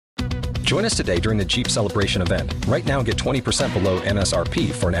Join us today during the Jeep Celebration event. Right now, get 20% below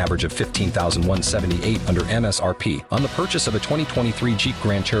MSRP for an average of $15,178 under MSRP on the purchase of a 2023 Jeep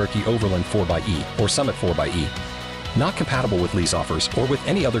Grand Cherokee Overland 4xE or Summit 4xE. Not compatible with lease offers or with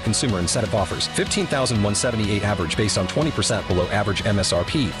any other consumer incentive offers. $15,178 average based on 20% below average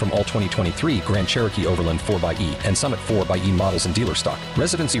MSRP from all 2023 Grand Cherokee Overland 4xE and Summit 4xE models in dealer stock.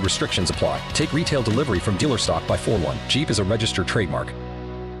 Residency restrictions apply. Take retail delivery from dealer stock by 4/1. Jeep is a registered trademark.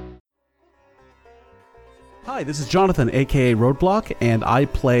 Hi, this is Jonathan, aka Roadblock, and I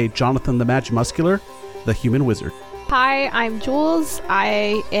play Jonathan the Magimuscular, the human wizard. Hi, I'm Jules.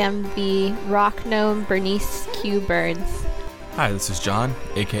 I am the rock gnome Bernice Q. Burns. Hi, this is John,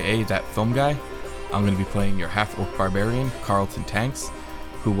 aka That Film Guy. I'm going to be playing your half-orc barbarian, Carlton Tanks,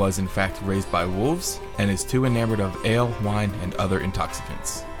 who was in fact raised by wolves and is too enamored of ale, wine, and other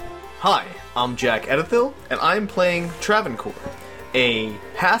intoxicants. Hi, I'm Jack Edithil, and I'm playing Travancore, a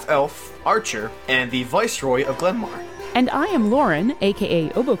half-elf archer and the Viceroy of Glenmar. And I am Lauren,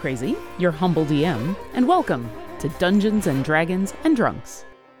 aka Obo Crazy, your humble DM, and welcome to Dungeons and Dragons and Drunks.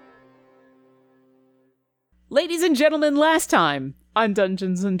 Ladies and gentlemen, last time on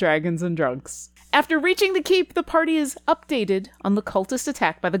Dungeons and Dragons and Drunks. After reaching the keep, the party is updated on the cultist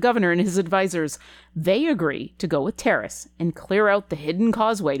attack by the governor and his advisors. They agree to go with Terrace and clear out the hidden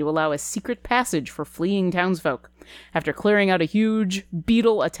causeway to allow a secret passage for fleeing townsfolk. After clearing out a huge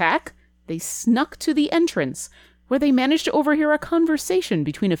beetle attack, they snuck to the entrance, where they managed to overhear a conversation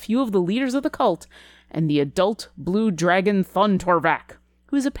between a few of the leaders of the cult and the adult blue dragon Thuntorvak,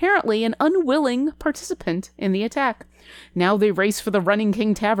 who is apparently an unwilling participant in the attack. Now they race for the Running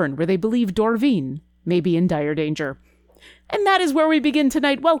King Tavern, where they believe Dorveen may be in dire danger. And that is where we begin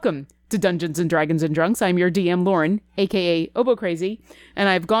tonight. Welcome to Dungeons and Dragons and Drunks. I'm your DM, Lauren, aka Obo Crazy, and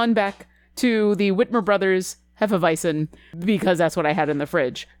I've gone back to the Whitmer Brothers Hefeweizen because that's what I had in the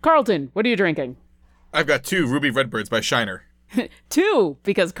fridge. Carlton, what are you drinking? I've got 2 Ruby Redbirds by Shiner. 2,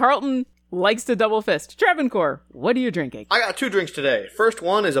 because Carlton likes to double fist. Travancore, what are you drinking? I got 2 drinks today. First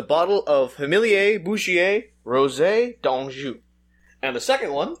one is a bottle of Familier Bouchier Rosé d'Anjou. And the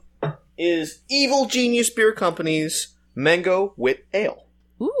second one is Evil Genius Beer Company's Mango Wit Ale.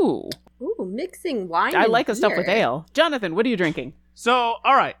 Ooh, Mixing wine I and like the stuff beer. with ale. Jonathan, what are you drinking? So,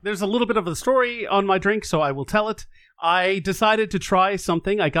 alright, there's a little bit of a story on my drink, so I will tell it. I decided to try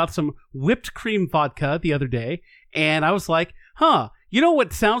something. I got some whipped cream vodka the other day, and I was like, you know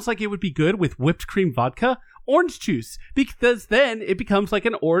what sounds like it would be good with whipped cream vodka? Orange juice, because then it becomes like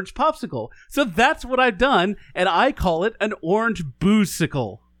an orange popsicle. So that's what I've done, and I call it an orange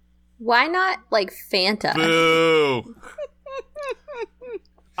boosicle. Why not, like, Fanta? Boo!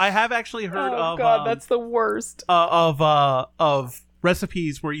 I have actually heard Oh of god, that's the worst. of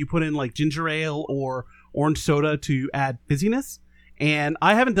recipes where you put in like ginger ale or orange soda to add fizziness, and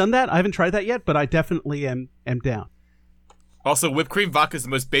I haven't done that. I haven't tried that yet, but I definitely am down. Also, whipped cream vodka is the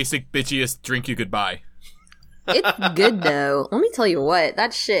most basic, bitchiest drink you could buy. It's good, though. Let me tell you what,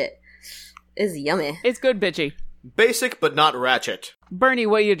 that shit is yummy. It's good, bitchy. Basic, but not ratchet. Bernie,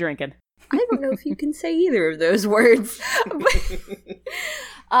 what are you drinking? I don't know if you can say either of those words.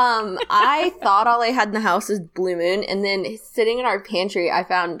 I thought all I had in the house was Blue Moon, and then sitting in our pantry, I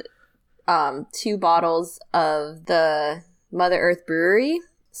found 2 bottles of the Mother Earth Brewery.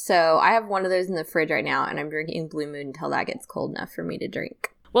 So I have one of those in the fridge right now, and I'm drinking Blue Moon until that gets cold enough for me to drink.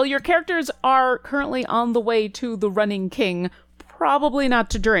 Well, your characters are currently on the way to the Running King, probably not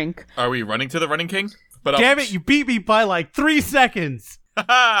to drink. Are we running to the Running King? Damn it, you beat me by like 3 seconds!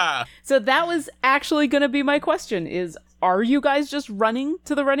 So that was actually going to be my question, is are you guys just running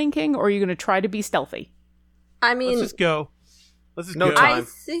to the Running King, or are you going to try to be stealthy? I mean... Let's just go. No time.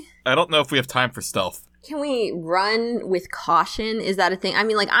 I don't know if we have time for stealth. Can we run with caution? Is that a thing? I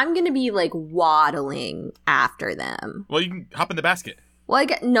mean, like, I'm going to be, like, waddling after them. Well, you can hop in the basket. Well,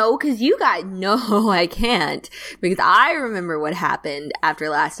 no, because you guys... No, I can't. Because I remember what happened after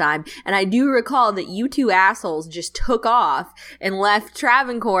last time. And I do recall that you 2 assholes just took off and left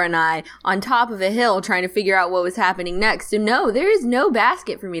Travancore and I on top of a hill trying to figure out what was happening next. So no, there is no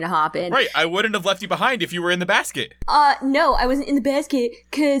basket for me to hop in. Right, I wouldn't have left you behind if you were in the basket. No, I wasn't in the basket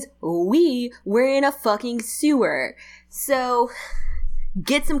because we were in a fucking sewer. So,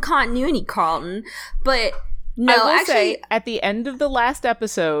 get some continuity, Carlton. But... No, I will actually, say, at the end of the last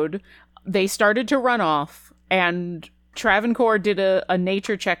episode, they started to run off, and Travancore did a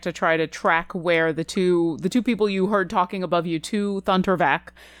nature check to try to track where the two people you heard talking above you, to Thuntorvak,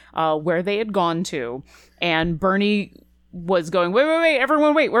 where they had gone to, and Bernie was going, wait,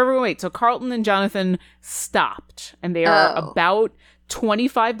 everyone wait. So Carlton and Jonathan stopped, and they are about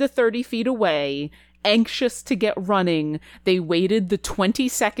 25 to 30 feet away, anxious to get running. They waited the 20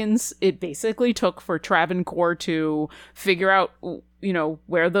 seconds it basically took for Travancore to figure out,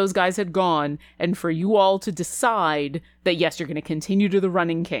 where those guys had gone, and for you all to decide that, yes, you're going to continue to the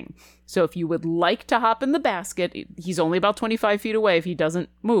Running King. So if you would like to hop in the basket, he's only about 25 feet away if he doesn't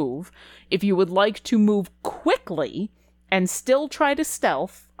move. If you would like to move quickly and still try to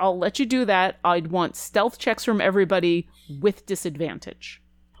stealth, I'll let you do that. I'd want stealth checks from everybody with disadvantage.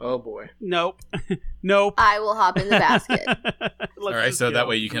 Oh boy. Nope. Nope. I will hop in the basket. All right, so that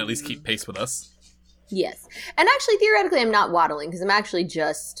way you can at least keep pace with us. Yes. And actually, theoretically, I'm not waddling because I'm actually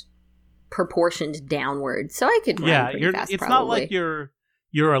just proportioned downward. So I could run pretty fast, it's probably. not like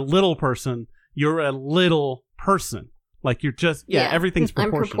you're a little person. You're a little person. Like you're just, everything's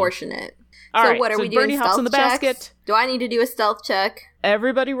proportionate. I'm proportionate. All so right, what are so we doing? Bernie hops in the Stealth basket. checks? Do I need to do a stealth check?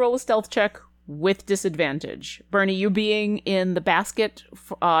 Everybody roll a stealth check with disadvantage. Bernie, you being in the basket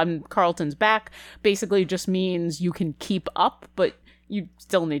on Carlton's back basically just means you can keep up, but you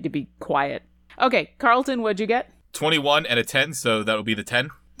still need to be quiet. Okay, Carlton, what'd you get? 21 and a 10, so that'll be the 10.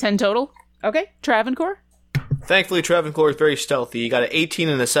 10 total? Okay, Travancore? Thankfully, Travancore is very stealthy. He got an 18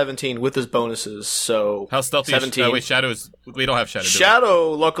 and a 17 with his bonuses, so... How stealthy 17. is... wait, Shadow is... We don't have Shadow.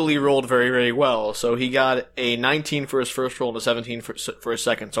 Shadow luckily rolled very, very well, so he got a 19 for his first roll and a 17 for his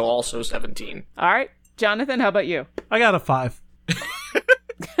second, so also 17. All right, Jonathan, how about you? I got a 5.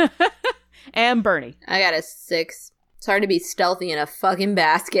 And Bernie? I got a 6. It's hard to be stealthy in a fucking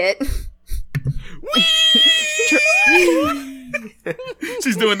basket.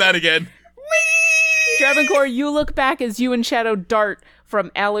 She's doing that again. Travancore, you look back as you and Shadow dart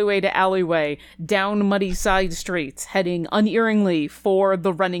from alleyway to alleyway, down muddy side streets, heading unerringly for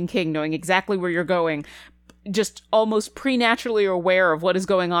the Running King, knowing exactly where you're going, just almost preternaturally aware of what is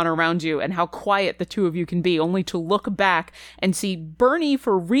going on around you and how quiet the two of you can be, only to look back and see Bernie,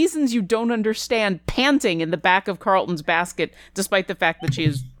 for reasons you don't understand, panting in the back of Carlton's basket, despite the fact that she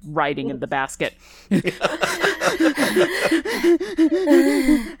is riding in the basket. I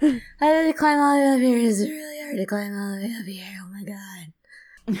had to climb all the way up here. It's really hard to climb all the way up here. Oh my god.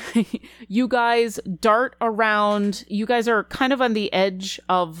 You guys dart around. You guys are kind of on the edge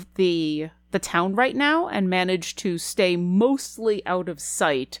of the town right now and manage to stay mostly out of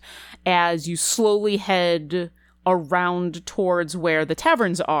sight as you slowly head around towards where the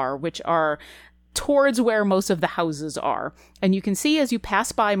taverns are, which are towards where most of the houses are. And you can see as you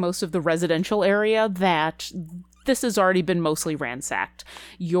pass by most of the residential area that this has already been mostly ransacked.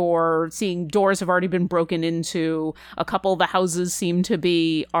 You're seeing doors have already been broken into. A couple of the houses seem to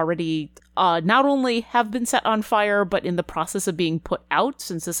be already not only have been set on fire, but in the process of being put out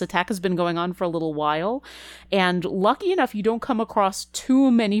since this attack has been going on for a little while. And lucky enough, you don't come across too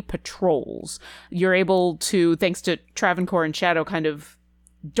many patrols. You're able to, thanks to Travancore and Shadow kind of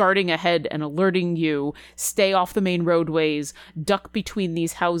darting ahead and alerting you, stay off the main roadways, duck between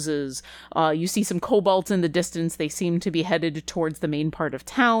these houses. You see some kobolds in the distance. They seem to be headed towards the main part of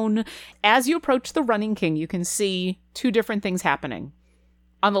town. As you approach the Running King, you can see two different things happening.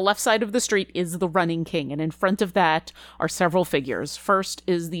 On the left side of the street is the Running King, and in front of that are several figures. First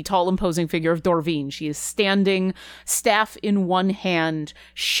is the tall, imposing figure of Dorvine. She is standing, staff in one hand,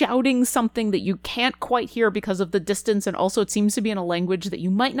 shouting something that you can't quite hear because of the distance, and also it seems to be in a language that you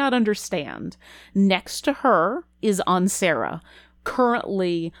might not understand. Next to her is Ansara,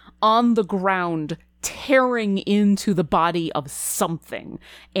 currently on the ground, tearing into the body of something.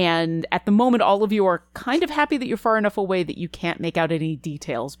 And at the moment, all of you are kind of happy that you're far enough away that you can't make out any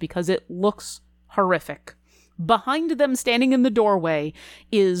details because it looks horrific. Behind them, standing in the doorway,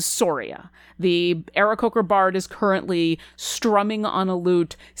 is Soria. The Aarakocra bard is currently strumming on a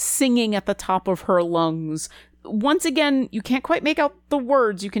lute, singing at the top of her lungs. Once again, you can't quite make out the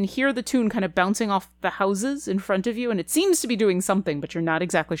words. You can hear the tune kind of bouncing off the houses in front of you, and it seems to be doing something, but you're not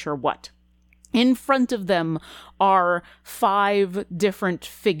exactly sure what. In front of them are 5 different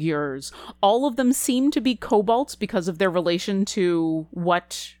figures. All of them seem to be kobolds because of their relation to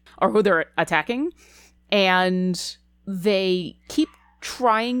what or who they're attacking. And they keep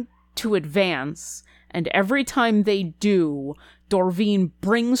trying to advance. And every time they do, Dorvine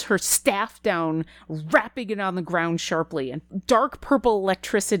brings her staff down, rapping it on the ground sharply, and dark purple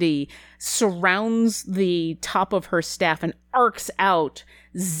electricity surrounds the top of her staff and arcs out,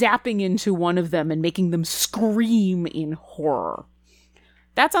 zapping into one of them and making them scream in horror.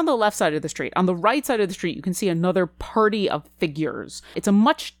 That's on the left side of the street. On the right side of the street, you can see another party of figures. It's a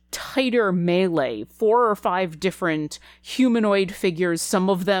much tighter melee. 4 or 5 different humanoid figures, some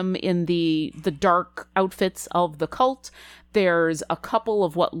of them in the dark outfits of the cult, There's a couple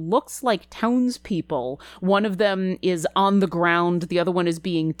of what looks like townspeople. One of them is on the ground. The other one is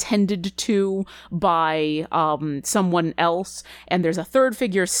being tended to by someone else. And there's a third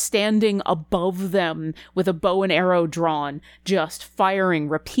figure standing above them with a bow and arrow drawn, just firing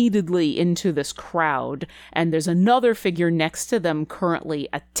repeatedly into this crowd. And there's another figure next to them currently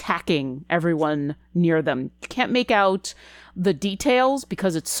attacking everyone near them. You can't make out the details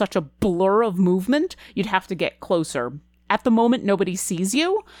because it's such a blur of movement. You'd have to get closer. At the moment, nobody sees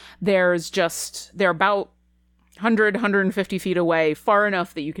you. They're about 100, 150 feet away, far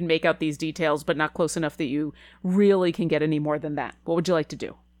enough that you can make out these details, but not close enough that you really can get any more than that. What would you like to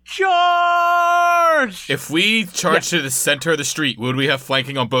do? Charge! If we charge to the center of the street, would we have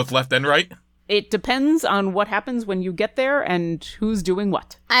flanking on both left and right? It depends on what happens when you get there and who's doing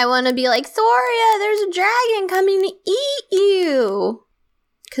what. I want to be like, Soria, there's a dragon coming to eat you.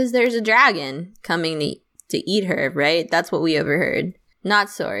 Because there's a dragon coming to eat her, right? That's what we overheard. Not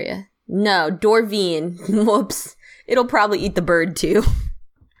Soria. No, Dorvine. Whoops. It'll probably eat the bird, too.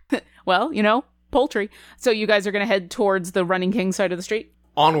 Well, poultry. So you guys are going to head towards the Running King side of the street?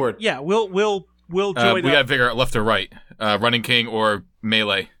 Onward. Yeah, we'll join We gotta figure out left or right. Running King or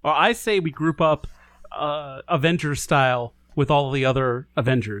melee. Well, I say we group up Avengers style with all the other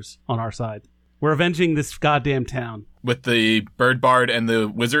Avengers on our side. We're avenging this goddamn town. With the bird bard and the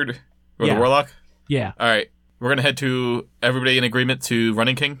wizard? Or Yeah. the warlock? Yeah. Alright. We're gonna head to everybody in agreement to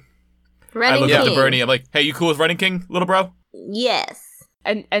Running King. I Running look up to King. Bernie. I'm like, hey, you cool with Running King, little bro? Yes.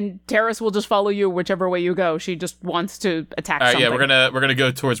 And Terrace will just follow you whichever way you go. She just wants to attack Alright, something. yeah, we're gonna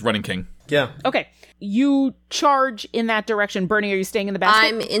go towards Running King. Yeah. Okay. You charge in that direction. Bernie, are you staying in the basket?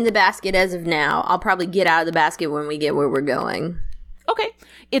 I'm in the basket as of now. I'll probably get out of the basket when we get where we're going. Okay.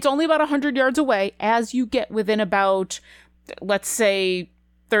 It's only about 100 yards away. As you get within about, let's say,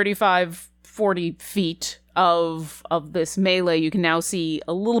 35, 40 feet of this melee, you can now see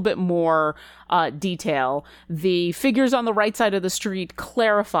a little bit more detail. The figures on the right side of the street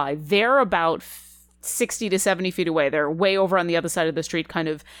clarify. They're about 60 to 70 feet away. They're way over on the other side of the street, kind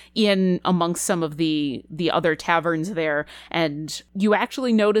of in amongst some of the other taverns there. And you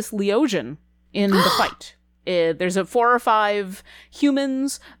actually notice Leosian in the fight. There's 4 or 5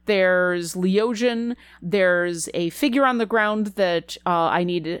 humans. There's Leosian. There's a figure on the ground that I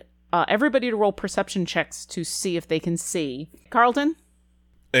need everybody to roll perception checks to see if they can see. Carlton?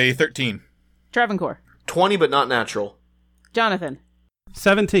 A 13. Travancore? 20, but not natural. Jonathan?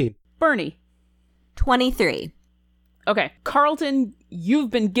 17. Bernie? 23. Okay. Carlton, you've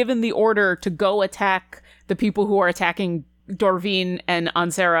been given the order to go attack the people who are attacking Dorvine and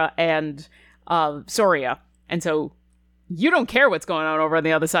Ansera and Soria. And so you don't care what's going on over on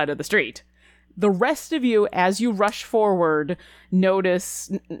the other side of the street. The rest of you, as you rush forward,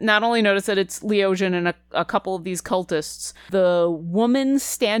 not only notice that it's Leosian and a couple of these cultists, the woman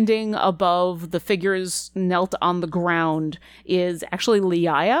standing above the figures knelt on the ground is actually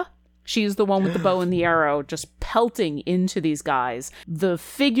Liaya. She's the one with the bow and the arrow just pelting into these guys. The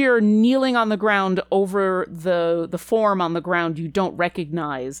figure kneeling on the ground over the form on the ground you don't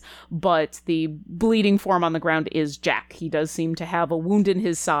recognize, but the bleeding form on the ground is Jack. He does seem to have a wound in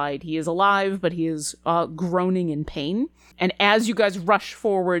his side. He is alive, but he is groaning in pain. And as you guys rush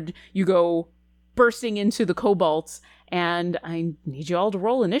forward, you go bursting into the kobolds, and I need you all to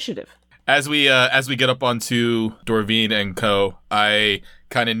roll initiative. As we get up onto Dorvine and co, I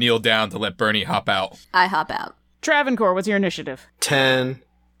kind of kneel down to let Bernie hop out. I hop out. Travancore, what's your initiative? 10.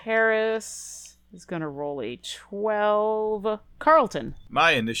 Paris is going to roll a 12. Carlton.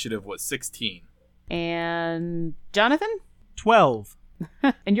 My initiative was 16. And Jonathan? 12.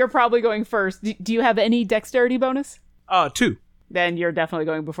 And you're probably going first. Do you have any dexterity bonus? 2. Then you're definitely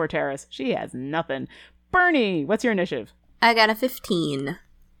going before Terrace. She has nothing. Bernie, what's your initiative? I got a 15.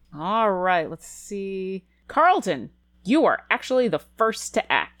 All right, let's see. Carlton, you are actually the first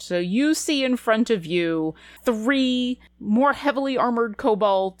to act. So you see in front of you 3 more heavily armored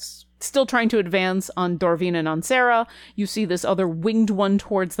kobolds still trying to advance on Dorvine and on Sarah. You see this other winged one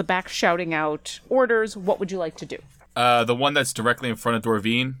towards the back shouting out orders. What would you like to do? The one that's directly in front of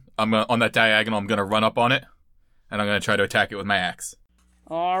Dorvine, on that diagonal, I'm going to run up on it, and I'm going to try to attack it with my axe.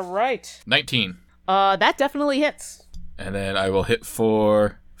 All right. 19. That definitely hits. And then I will hit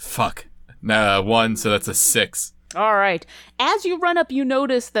for... 1, so that's a 6. All right. As you run up, you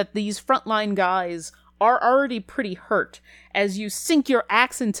notice that these frontline guys are already pretty hurt. As you sink your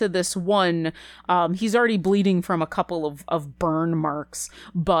axe into this one, he's already bleeding from a couple of burn marks,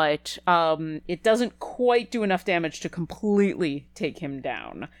 but it doesn't quite do enough damage to completely take him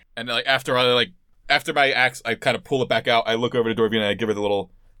down. And after my axe, I kind of pull it back out. I look over to Dorvine and I give her the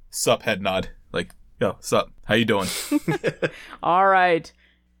little sup head nod. Like, Yo, sup? How you doing? All right.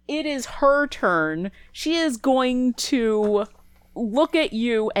 It is her turn. She is going to look at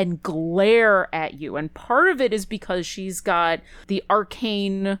you and glare at you. And part of it is because she's got the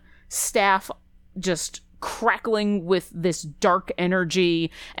arcane staff just crackling with this dark energy,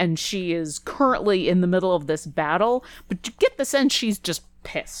 and she is currently in the middle of this battle. But you get the sense she's just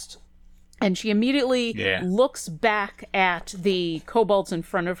pissed. And she immediately looks back at the kobolds in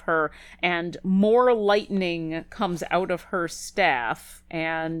front of her, and more lightning comes out of her staff.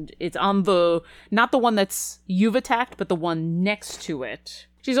 And it's on not the one that's you've attacked, but the one next to it.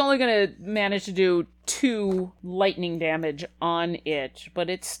 She's only going to manage to do 2 lightning damage on it, but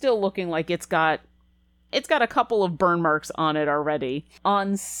it's still looking like it's got a couple of burn marks on it already.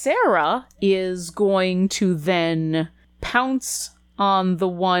 On Sarah is going to then pounce on the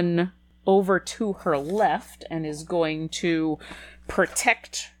one over to her left and is going to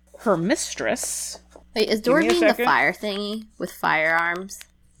protect her mistress. Wait, is Dorvine the fire thingy with firearms?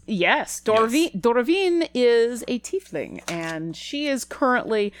 Yes, Dorvine is a tiefling, and she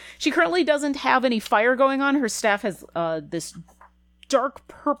currently doesn't have any fire going on. Her staff has this dark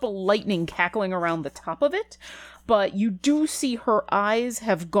purple lightning cackling around the top of it, but you do see her eyes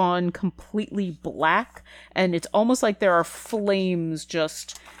have gone completely black, and it's almost like there are flames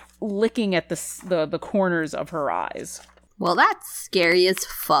just licking at the corners of her eyes. Well, that's scary as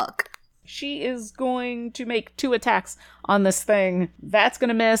fuck. She is going to make 2 attacks on this thing. That's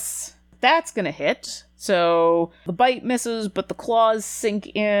gonna miss. That's gonna hit. So the bite misses, but the claws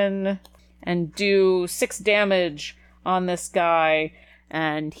sink in and do 6 damage on this guy.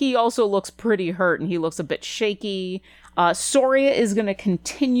 And he also looks pretty hurt, and he looks a bit shaky. Soria is going to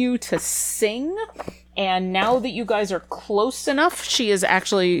continue to sing, and now that you guys are close enough, she is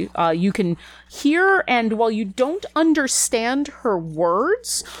actually, you can hear, and while you don't understand her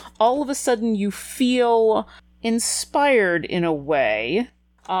words, all of a sudden you feel inspired in a way.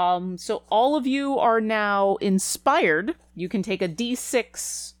 So all of you are now inspired. You can take a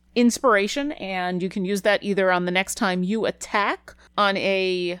D6 inspiration, and you can use that either on the next time you attack, on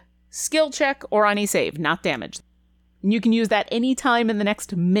a skill check, or on a save, not damage. And you can use that anytime in the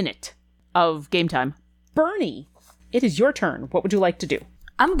next minute of game time. Bernie, it is your turn. What would you like to do?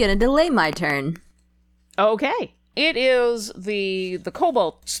 I'm gonna delay my turn. Okay. It is the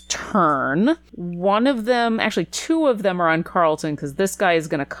kobold's turn. One of them, actually 2 of them are on Carlton, because this guy is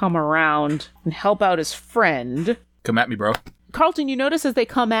going to come around and help out his friend. Come at me, bro. Carlton, you notice as they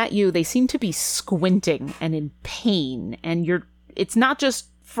come at you, they seem to be squinting and in pain, and it's not just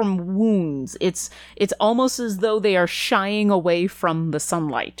from wounds. It's almost as though they are shying away from the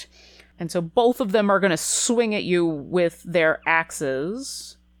sunlight. And so both of them are going to swing at you with their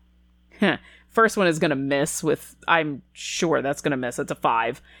axes. First one is going to miss with, I'm sure that's going to miss. It's a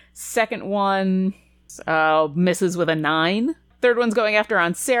 5. Second one misses with a 9. Third one's going after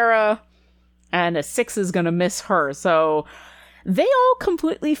on Sarah, and a 6 is going to miss her. So they all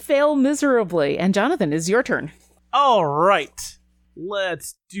completely fail miserably. And Jonathan, it's your turn. All right.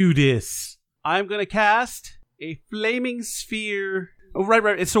 Let's do this. I'm going to cast a flaming sphere. Oh,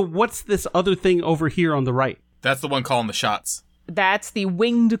 right. So what's this other thing over here on the right? That's the one calling the shots. That's the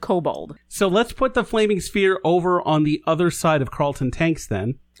winged kobold. So let's put the flaming sphere over on the other side of Carlton Tanks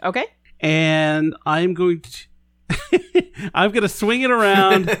then. Okay. And I'm going to swing it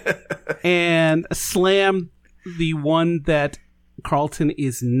around and slam the one that Carlton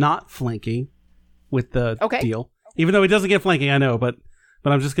is not flanking with the deal. Even though he doesn't get flanking, I know, but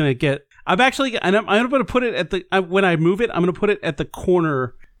I'm just going to get... I'm going to put it at the... when I move it, I'm going to put it at the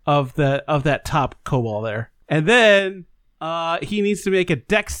corner of that top kobold there. And then he needs to make a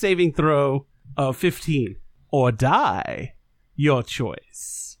dex saving throw of 15. Or die. Your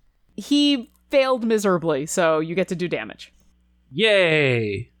choice. He failed miserably, so you get to do damage.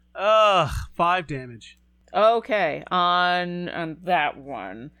 Yay. 5 damage. Okay, on that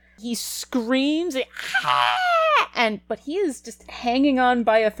one. He screams, but he is just hanging on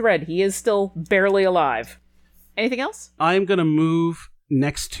by a thread. He is still barely alive. Anything else? I'm going to move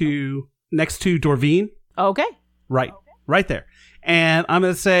next to Dorvine. Okay. Right there. And I'm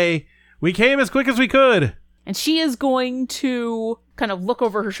going to say, we came as quick as we could. And she is going to kind of look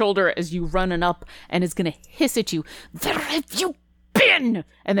over her shoulder as you run up and is going to hiss at you. Where have you been?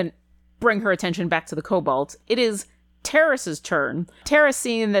 And then bring her attention back to the kobold. It is Terrace's turn. Terrace,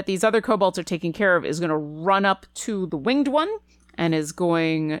 seeing that these other kobolds are taken care of, is going to run up to the winged one and is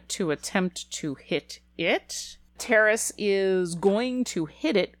going to attempt to hit it. Terrace is going to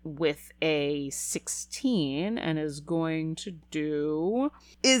hit it with a 16 and is going to do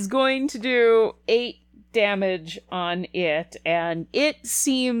 8 damage on it, and it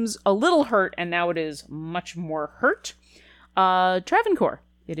seems a little hurt, and now it is much more hurt. Travancore,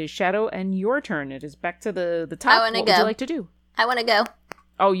 it is Shadow and your turn. It is back to the top. What would you like to do? I want to go.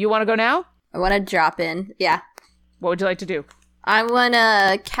 Oh, you want to go now? I want to drop in. Yeah. What would you like to do? I want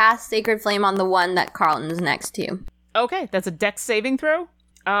to cast Sacred Flame on the one that Carlton's next to. Okay, that's a Dex saving throw.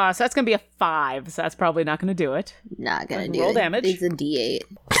 So that's going to be a 5, so that's probably not going to do it. Not going to do roll it. Damage. It's a D8.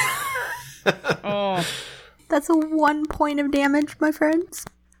 Oh. That's a 1 point of damage, my friends.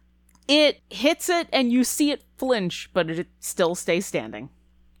 It hits it, and you see it flinch, but it still stays standing.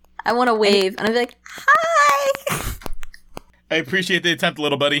 I want to wave, and I'll be like, hi! I appreciate the attempt,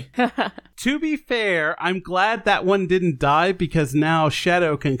 little buddy. To be fair, I'm glad that one didn't die, because now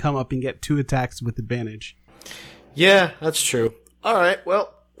Shadow can come up and get 2 attacks with advantage. Yeah, that's true. All right,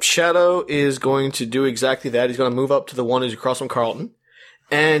 well, Shadow is going to do exactly that. He's going to move up to the one who's across from Carlton,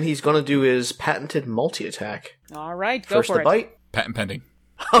 and he's going to do his patented multi-attack. All right, go First for the it. bite. Patent pending.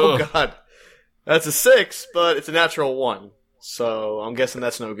 Oh, Ugh. God. That's a 6, but it's a natural 1. So I'm guessing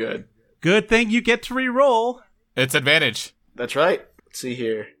that's no good. Good thing you get to re-roll. It's advantage. That's right. Let's see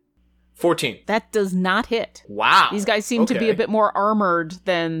here. 14. That does not hit. Wow. These guys seem to be Okay. a bit more armored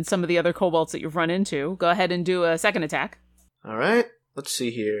than some of the other kobolds that you've run into. Go ahead and do a second attack. All right. Let's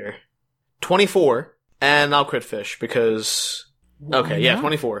see here. 24. And I'll crit fish because... Okay, yeah,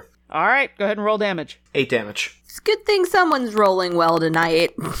 24. All right, go ahead and roll damage. 8 damage. It's a good thing someone's rolling well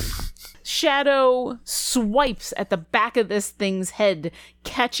tonight. Shadow swipes at the back of this thing's head,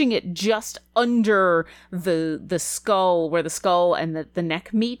 catching it just under the skull, where the skull and the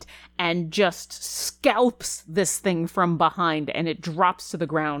neck meet, and just scalps this thing from behind, and it drops to the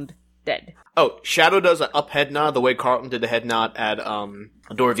ground dead. Oh, Shadow does an up head nod the way Carlton did the head nod at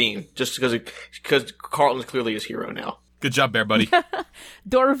Dorvine, just because Carlton's clearly his hero now. Good job, Bear Buddy.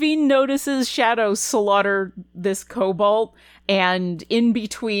 Dorvine notices Shadow slaughter this kobold, and in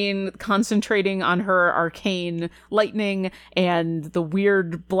between concentrating on her arcane lightning and the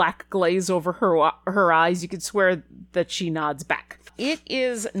weird black glaze over her eyes, you could swear that she nods back. It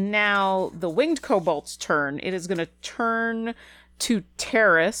is now the winged kobold's turn. It is going to turn to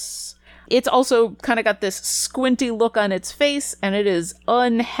Terrace. It's also kind of got this squinty look on its face, and it is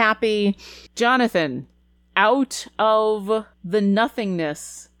unhappy. Jonathan, out of the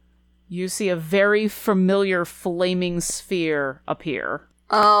nothingness, you see a very familiar flaming sphere appear.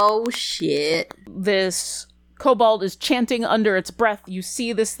 Oh, shit. This kobold is chanting under its breath. You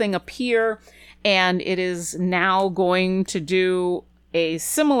see this thing appear, and it is now going to do a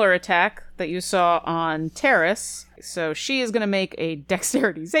similar attack that you saw on Terrace. So she is going to make a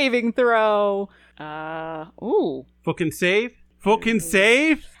dexterity saving throw. Fucking save? Fucking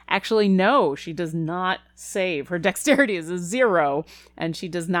save? Actually, no, she does not save. Her dexterity is a 0, and she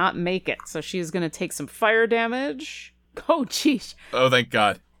does not make it. So she is going to take some fire damage. Oh, jeez. Oh, thank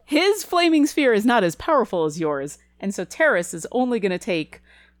God. His flaming sphere is not as powerful as yours, and so Terrace is only going to take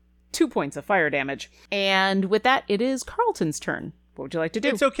 2 points of fire damage. And with that, it is Carlton's turn. What would you like to do?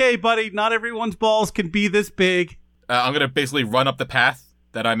 It's okay, buddy. Not everyone's balls can be this big. I'm going to basically run up the path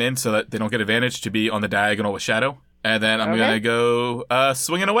that I'm in so that they don't get advantage to be on the diagonal with Shadow. And then I'm going to go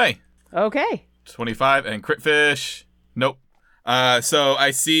swinging away. Okay. 25 and crit fish. Nope. So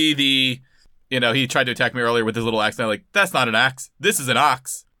I see he tried to attack me earlier with his little axe. And I'm like, that's not an axe. This is an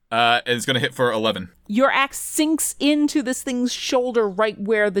ox. And it's going to hit for 11. Your axe sinks into this thing's shoulder right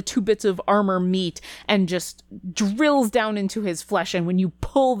where the 2 bits of armor meet and just drills down into his flesh. And when you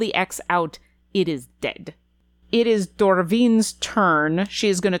pull the axe out, it is dead. It is Dorvine's turn. She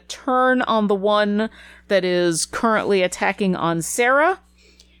is going to turn on the one that is currently attacking on Sarah.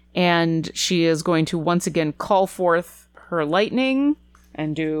 And she is going to once again call forth her lightning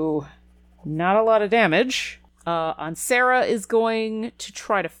and do not a lot of damage. On Sarah is going to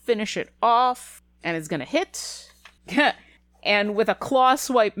try to finish it off and is going to hit. And with a claw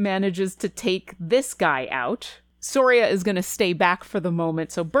swipe manages to take this guy out. Soria is going to stay back for the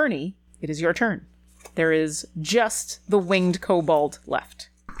moment. So Bernie, it is your turn. There is just the winged kobold left.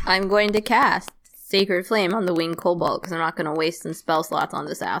 I'm going to cast Sacred Flame on the winged kobold because I'm not going to waste some spell slots on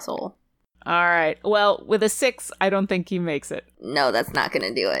this asshole. All right. Well, with a 6, I don't think he makes it. No, that's not going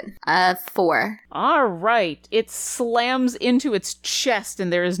to do it. 4. All right. It slams into its chest,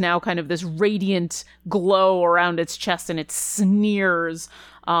 and there is now kind of this radiant glow around its chest, and it sneers.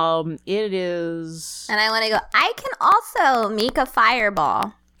 It is... And I want to go, I can also make a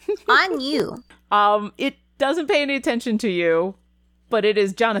fireball on you. It doesn't pay any attention to you, but it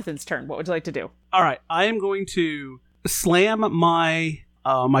is Jonathan's turn. What would you like to do? All right, I am going to slam my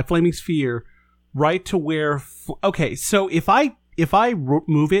flaming sphere right to where. Okay, so if I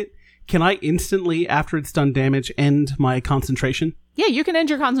move it, can I instantly, after it's done damage, end my concentration? Yeah, you can end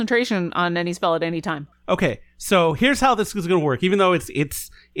your concentration on any spell at any time. Okay, so here's how this is going to work. Even though it's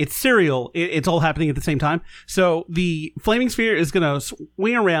serial, it's all happening at the same time. So the flaming sphere is going to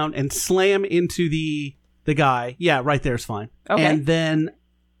swing around and slam into the guy. Yeah, right there is fine. Okay. And then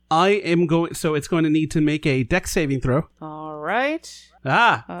I am going. So it's going to need to make a dex saving throw. All right.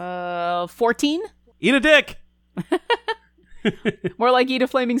 14? Eat a dick. More like eat a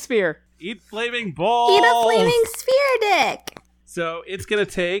flaming sphere. Eat flaming balls. Eat a flaming sphere dick. So it's going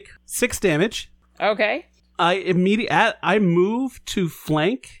to take 6 damage. Okay. I move to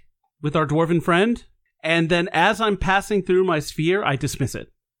flank with our dwarven friend, and then as I'm passing through my sphere, I dismiss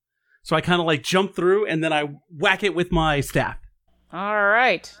it. So I kind of like jump through, and then I whack it with my staff. All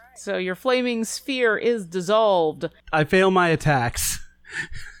right. So your flaming sphere is dissolved. I fail my attacks.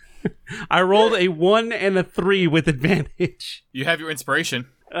 I rolled a 1 and a 3 with advantage. You have your inspiration.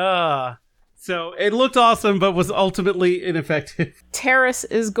 So it looked awesome, but was ultimately ineffective. Terrace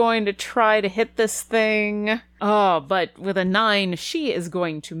is going to try to hit this thing. Oh, but with a 9, she is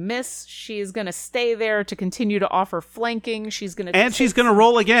going to miss. She is going to stay there to continue to offer flanking. She's going to she's going to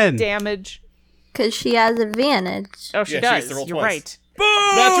roll again. Damage. Because she has advantage. Oh, she Yeah, she does. has to roll You're twice. right.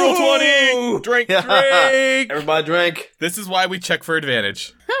 Boom! Natural 20! Drink! Everybody drink. This is why we check for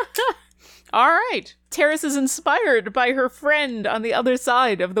advantage. All right. Terrace is inspired by her friend on the other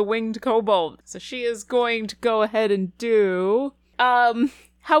side of the winged kobold. So she is going to go ahead and do... how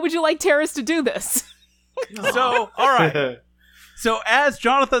would you like Terrace to do this? So, all right. So as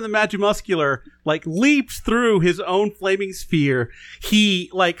Jonathan the Magimuscular, like, leaps through his own flaming sphere, he,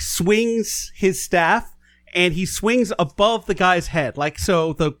 like, swings his staff, and he swings above the guy's head. Like,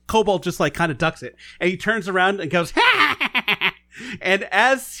 so the kobold just, like, kind of ducks it. And he turns around and goes, ha! And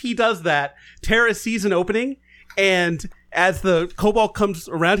as he does that, Tara sees an opening, and as the kobold comes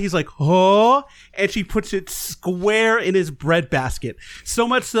around, he's like, oh, and she puts it square in his breadbasket. So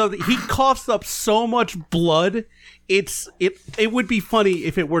much so that he coughs up so much blood, it would be funny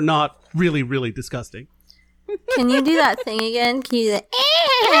if it were not really, really disgusting. Can you do that thing again? Can you do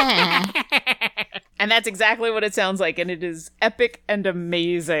that? And that's exactly what it sounds like, and it is epic and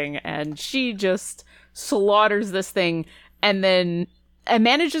amazing. And she just slaughters this thing, and then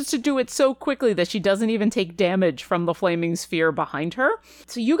manages to do it so quickly that she doesn't even take damage from the flaming sphere behind her.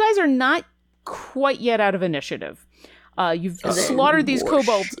 So you guys are not quite yet out of initiative. You've slaughtered these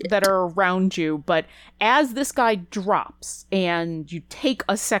kobolds that are around you, but as this guy drops and you take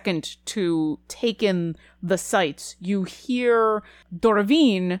a second to take in the sights, you hear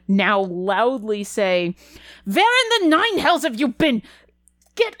Dorvine now loudly say, "Where in the 9 hells have you been?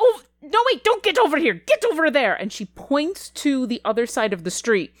 Get over... No, wait, don't get over here. Get over there." And she points to the other side of the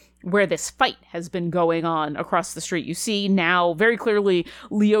street where this fight has been going on across the street. You see now very clearly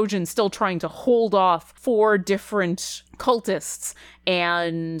Leogen still trying to hold off 4 different cultists,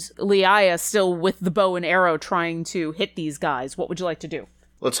 and Leia still with the bow and arrow trying to hit these guys. What would you like to do?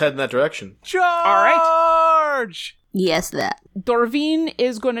 Let's head in that direction. Charge! All right. Yes, that. Dorvine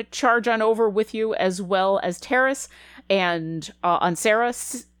is going to charge on over with you, as well as Terrace, and on Sarah,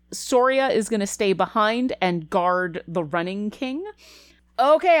 Soria is going to stay behind and guard the running king.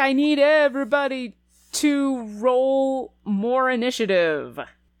 Okay, I need everybody to roll more initiative.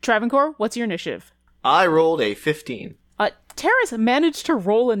 Travancore, what's your initiative? I rolled a 15. Terrace managed to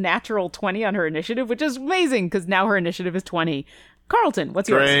roll a natural 20 on her initiative, which is amazing, because now her initiative is 20. Carlton, what's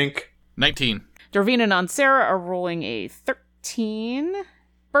yours? Drink. 19. Dorvine and Ansara are rolling a 13.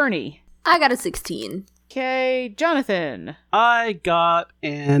 Bernie. I got a 16. Okay, Jonathan. I got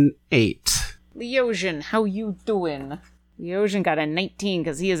an 8. Leogen, how you doing? Leogen got a 19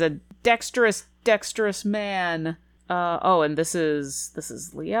 because he is a dexterous man. And this is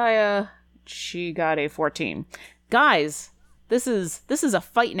Leia. She got a 14. Guys, this is a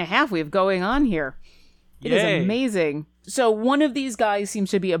fight and a half we have going on here. It is amazing. So one of these guys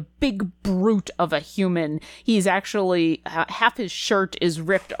seems to be a big brute of a human. He's actually, half his shirt is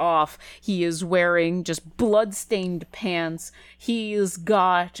ripped off. He is wearing just blood-stained pants. He's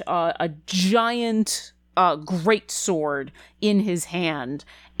got a giant great sword in his hand,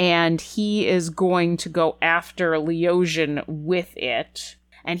 and he is going to go after Leogen with it.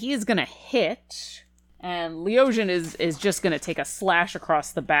 And he is going to hit... And Leogen is just going to take a slash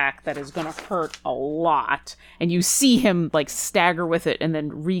across the back that is going to hurt a lot. And you see him, like, stagger with it and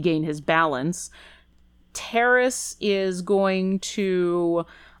then regain his balance. Terrace is going to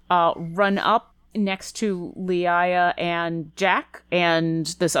run up next to Leia and Jack and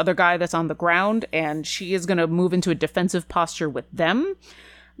this other guy that's on the ground. And she is going to move into a defensive posture with them.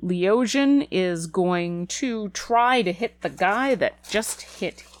 Leogen is going to try to hit the guy that just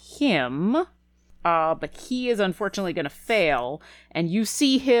hit him, but he is unfortunately going to fail. And you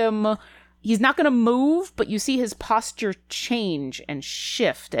see him, he's not going to move, but you see his posture change and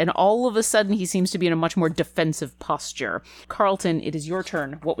shift. And all of a sudden, he seems to be in a much more defensive posture. Carlton, it is your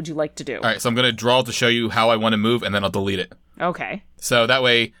turn. What would you like to do? All right, so I'm going to draw to show you how I want to move, and then I'll delete it. Okay. So that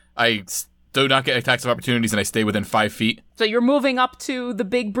way, I do not get attacks of opportunities, and I stay within 5 feet. So you're moving up to the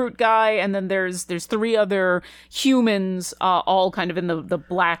big brute guy, and then there's 3 other humans, all kind of in the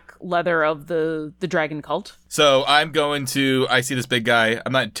black leather of the dragon cult. So I'm going to, I see this big guy.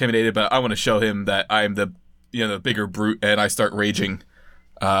 I'm not intimidated, but I want to show him that I'm the bigger brute, and I start raging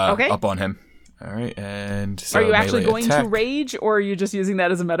up on him. All right, and so are you actually going attack. to rage, or are you just using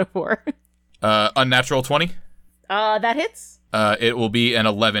that as a metaphor? Unnatural 20. That hits. It will be an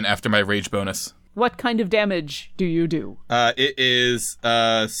 11 after my rage bonus. What kind of damage do you do? It is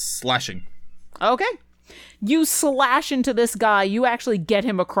slashing. Okay. You slash into this guy. You actually get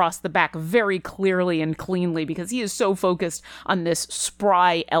him across the back very clearly and cleanly because he is so focused on this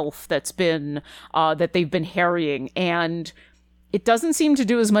spry elf that they've been harrying, and it doesn't seem to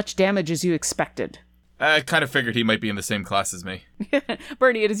do as much damage as you expected. I kind of figured he might be in the same class as me.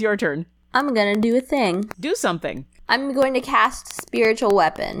 Bernie, it is your turn. I'm gonna do a thing. Do something. I'm going to cast Spiritual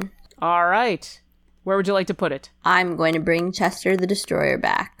Weapon. All right. Where would you like to put it? I'm going to bring Chester the Destroyer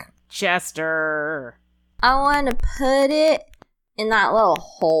back. Chester. I want to put it in that little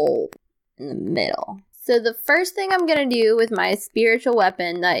hole in the middle. So the first thing I'm going to do with my spiritual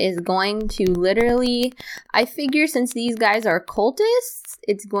weapon that is going to literally, I figure since these guys are cultists,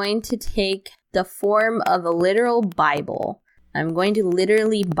 it's going to take the form of a literal Bible. I'm going to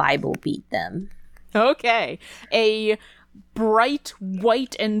literally Bible beat them. Okay. A bright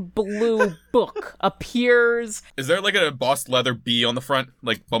white and blue book appears. Is there like an embossed leather bee on the front,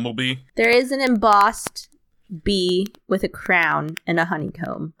 like Bumblebee? There is an embossed bee with a crown and a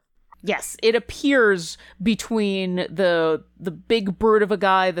honeycomb. Yes, it appears between the big brute of a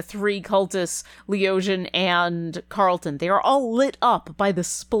guy, the 3 cultists, Leosian and Carlton. They are all lit up by the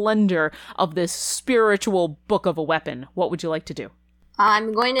splendor of this spiritual book of a weapon. What would you like to do?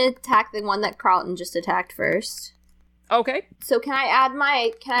 I'm going to attack the one that Carlton just attacked first. Okay. So can I add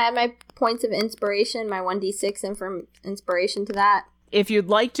my points of inspiration, my 1d6 and from inspiration to that? If you'd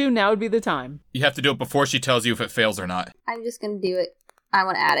like to, now would be the time. You have to do it before she tells you if it fails or not. I'm just going to do it. I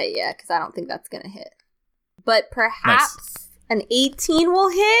want to add it, yeah, because I don't think that's going to hit. But perhaps an 18 will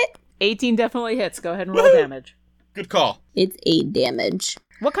hit? 18 definitely hits. Go ahead and roll damage. Good call. It's 8 damage.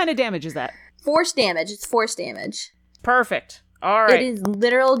 What kind of damage is that? Force damage. It's force damage. Perfect. All right. It is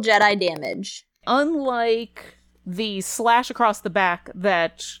literal Jedi damage. Unlike the slash across the back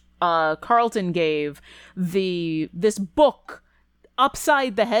that Carlton gave, this book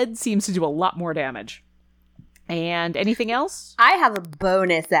upside the head seems to do a lot more damage. And anything else? I have a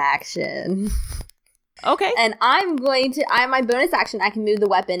bonus action. Okay. And I'm going to, my bonus action, I can move the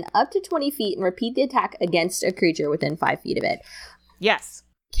weapon up to 20 feet and repeat the attack against a creature within 5 feet of it. Yes.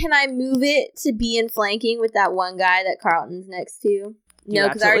 Can I move it to be in flanking with that one guy that Carlton's next to? No,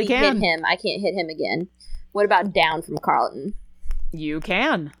 because I already hit him. I can't hit him again. What about down from Carlton? You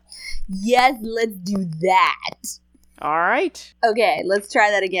can. Yes, let's do that. All right. Okay, let's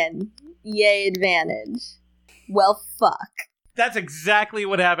try that again. Yay, advantage. Well, fuck. That's exactly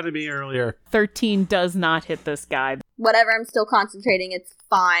what happened to me earlier. 13 does not hit this guy. Whatever, I'm still concentrating. It's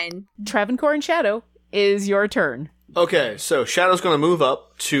fine. Travancore and Shadow, is your turn. Okay, so Shadow's going to move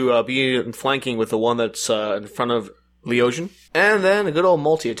up to be in flanking with the one that's in front of Leosian. And then a good old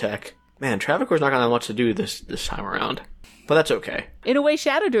multi-attack. Man, Travancore's not going to have much to do this time around. But that's okay. In a way,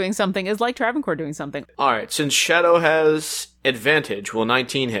 Shadow doing something is like Travancore doing something. Alright, since Shadow has advantage, will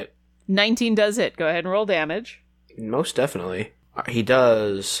 19 hit? 19 does hit. Go ahead and roll damage. Most definitely. He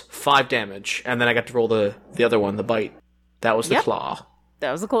does 5 damage, and then I got to roll the other one, the bite. That was the claw.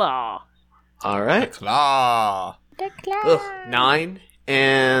 That was a claw. Alright. Claw. The claw. 9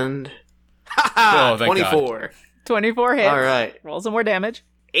 and... Oh, thank 24. God. 24 hits. Alright. Roll some more damage.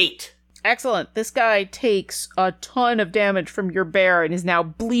 8. Excellent. This guy takes a ton of damage from your bear and is now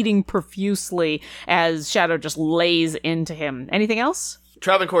bleeding profusely as Shadow just lays into him. Anything else?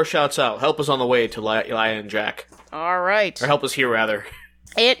 Travancore shouts out, help us on the way to Elia and Jack. All right. Or help us here, rather.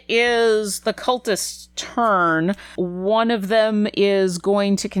 It is the cultist's turn. One of them is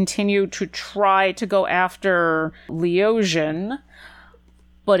going to continue to try to go after Leosian,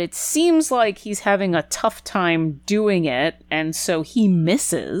 but it seems like he's having a tough time doing it, and so he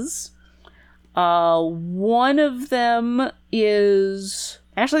misses. One of them is...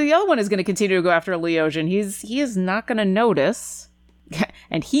 Actually, the other one is going to continue to go after Leosian. He is not going to notice,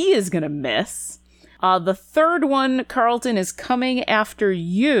 and he is going to miss. The third one, Carlton, is coming after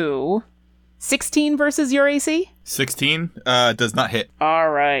you. 16 versus your AC? 16 does not hit. All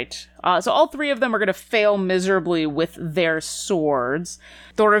right. So all three of them are going to fail miserably with their swords.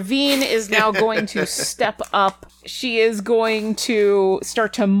 Thoravine is now going to step up. She is going to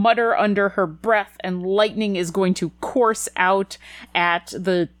start to mutter under her breath, and lightning is going to course out at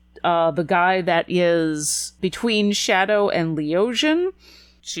the guy that is between Shadow and Leosian.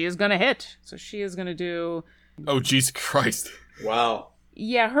 She is going to hit. So she is going to do... Oh, Jesus Christ. Wow.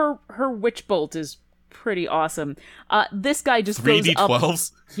 Yeah, her Witch Bolt is pretty awesome. This guy just goes up...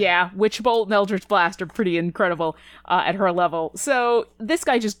 3d12s? Yeah, Witch Bolt and Eldritch Blast are pretty incredible at her level. So this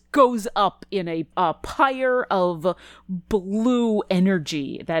guy just goes up in a pyre of blue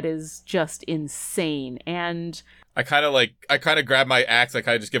energy that is just insane. And I kind of grab my axe. I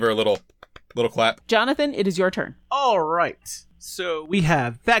kind of just give her a little clap. Jonathan, it is your turn. All right. So we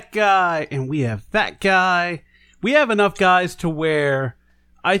have that guy and we have that guy. We have enough guys to where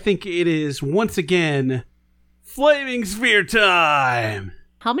I think it is once again Flaming Sphere time.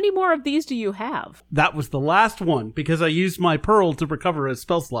 How many more of these do you have? That was the last one because I used my pearl to recover a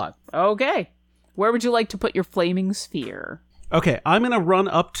spell slot. Okay. Where would you like to put your Flaming Sphere? Okay, I'm going to run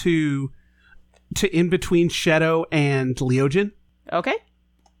up to in between Shadow and Leogen. Okay.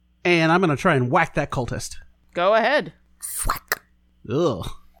 And I'm going to try and whack that cultist. Go ahead. Ugh.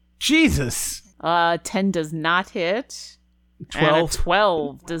 Jesus. 10 does not hit. 12. And a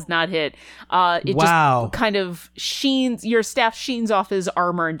 12 does not hit. It just kind of sheens, your staff sheens off his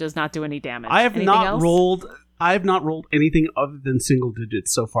armor and does not do any damage. I have Anything not else? rolled anything other than single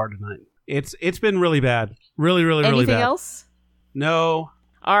digits so far tonight. It's been really bad. Really bad. Anything else? No.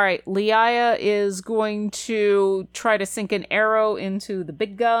 All right, Leia is going to try to sink an arrow into the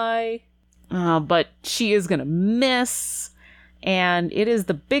big guy, but she is going to miss. And it is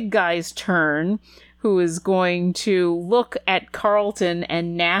the big guy's turn, who is going to look at Carlton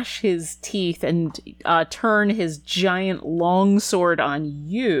and gnash his teeth and turn his giant longsword on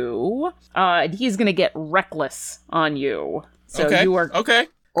you. And he's going to get reckless on you. So okay. you are... Okay.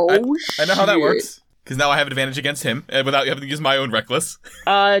 Oh, I know how that works. Because now I have an advantage against him without having to use my own reckless.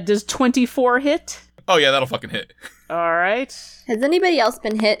 Does 24 hit? Oh, yeah, that'll fucking hit. All right. Has anybody else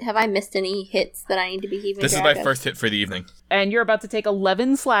been hit? Have I missed any hits that I need to be keeping This is track my of? first hit for the evening. And you're about to take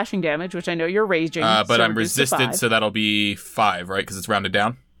 11 slashing damage, which I know you're raging. But so I'm reduce to resistant, 5. so that'll be 5, right? Because it's rounded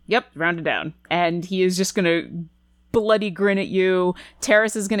down. Yep, rounded down. And he is just going to bloody grin at you.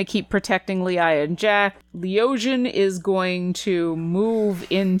 Terrace is going to keep protecting Leia and Jack. Leosian is going to move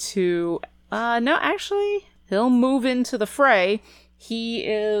into... no, actually, he'll move into the fray. He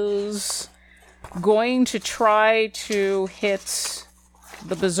is going to try to hit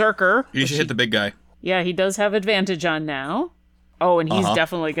the Berserker. You should hit the big guy. Yeah, he does have advantage on now. Oh, and he's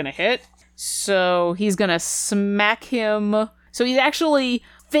definitely going to hit. So he's going to smack him. So he actually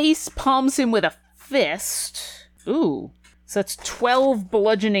face palms him with a fist. Ooh. So that's 12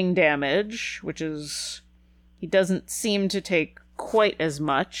 bludgeoning damage, which is... He doesn't seem to take quite as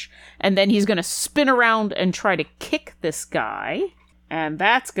much. And then he's going to spin around and try to kick this guy. And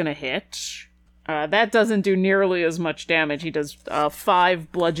that's going to hit. That doesn't do nearly as much damage. He does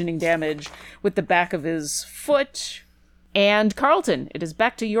 5 bludgeoning damage with the back of his foot. And Carlton, it is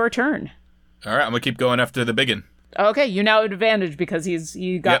back to your turn. All right, I'm going to keep going after the biggin. Okay, you now have advantage because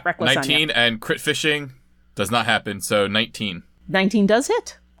you got reckless 19 on you. and crit fishing does not happen, so 19. 19 does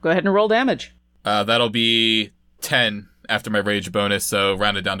hit. Go ahead and roll damage. That'll be 10 after my rage bonus, so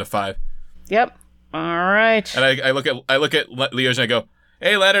rounded down to 5. Yep. All right. And I look at Leosian and I go,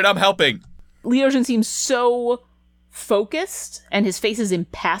 "Hey, Leonard, I'm helping." Leosian seems so focused, and his face is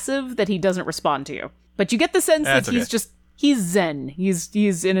impassive that he doesn't respond to you. But you get the sense that he's zen.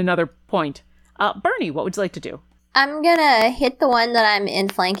 He's in another point. Bernie, what would you like to do? I'm gonna hit the one that I'm in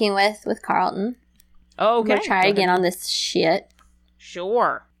flanking with Carlton. Okay. I'm gonna try again on this shit.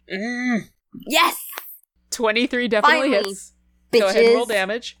 Sure. Yes! 23 definitely Finally, hits. Go ahead and bitches. roll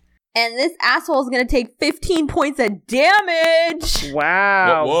damage. And this asshole is gonna take 15 points of damage!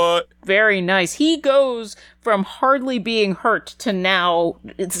 Wow. What? Very nice. He goes from hardly being hurt to now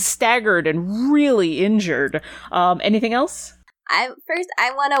staggered and really injured. Anything else? I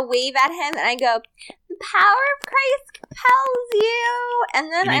want to wave at him and I go, "The power of Christ compels you!"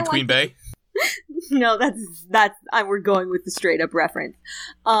 And then You mean Queen Bey? No, that's we're going with the straight up reference.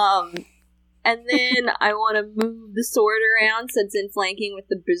 And then I want to move the sword around since in flanking with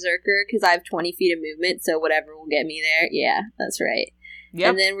the Berserker because I have 20 feet of movement, so whatever will get me there. Yeah, that's right. Yep.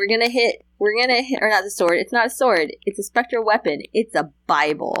 And then we're gonna hit, or not the sword. It's not a sword. It's a spectral weapon. It's a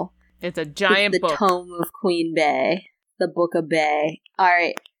Bible. It's a giant It's the book. Tome of Queen Bey. The Book of Bay. All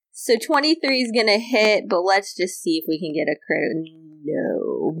right. So 23 is gonna hit, but let's just see if we can get a crit.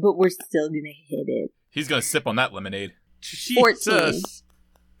 No, but we're still gonna hit it. He's gonna sip on that lemonade. 14.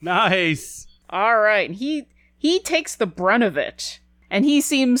 Nice. All right. He takes the brunt of it. And he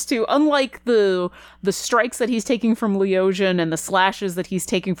seems to, unlike the strikes that he's taking from Leosian and the slashes that he's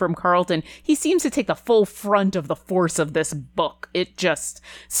taking from Carlton, he seems to take the full front of the force of this book. It just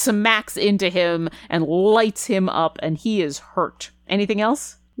smacks into him and lights him up, and he is hurt. Anything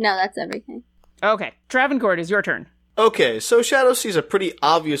else? No, that's everything. Okay. Travancore, it is your turn. Okay, so Shadow sees a pretty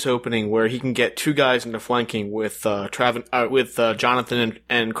obvious opening where he can get two guys into flanking with Jonathan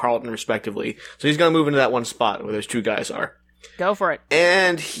and Carlton respectively. So he's gonna move into that one spot where those two guys are. Go for it.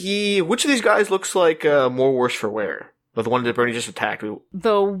 And which of these guys looks like more worse for wear? The one that Bernie just attacked.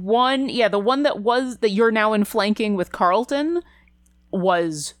 The one that you're now in flanking with Carlton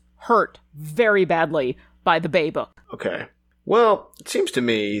was hurt very badly by the Bay book. Okay. Well, it seems to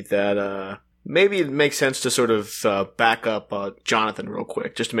me that maybe it makes sense to sort of back up Jonathan real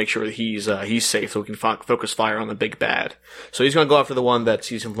quick, just to make sure that he's safe, so we can focus fire on the big bad. So he's going to go after the one that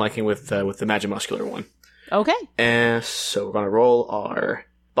sees him flanking with the Magimuscular one. Okay. And so we're going to roll our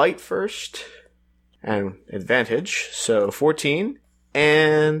bite first, and advantage. So 14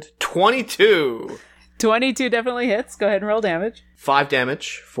 and 22. 22 definitely hits. Go ahead and roll damage. 5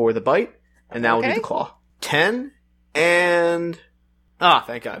 damage for the bite, and now we'll do the claw. 10 and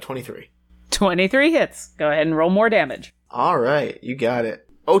thank God, 23. 23 hits. Go ahead and roll more damage. All right, you got it.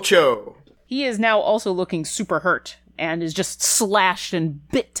 Ocho. He is now also looking super hurt and is just slashed and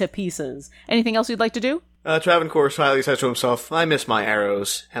bit to pieces. Anything else you'd like to do? Travancore slyly says to himself, I miss my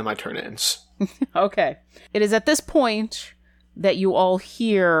arrows and my turn-ins. Okay. It is at this point that you all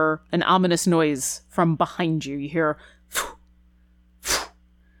hear an ominous noise from behind you. You hear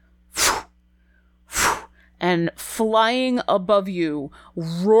and flying above you,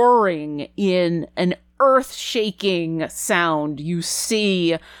 roaring in an earth-shaking sound, you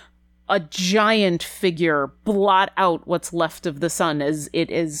see a giant figure blot out what's left of the sun as it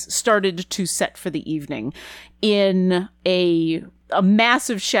is started to set for the evening. In a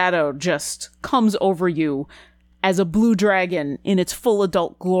massive shadow just comes over you as a blue dragon in its full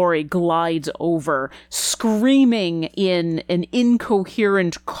adult glory glides over, screaming in an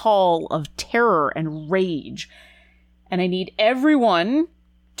incoherent call of terror and rage. And I need everyone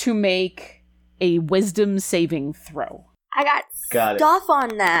to make a wisdom saving throw. I got stuff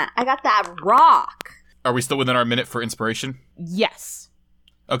on that. I got that rock. Are we still within our minute for inspiration? Yes.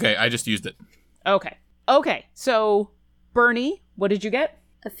 Okay, I just used it. Okay, so Bernie, what did you get?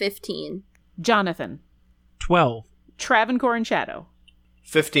 A 15. Jonathan. 12. Travancore and Shadow.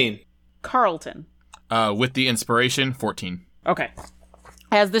 15. Carlton. With the inspiration, 14. Okay.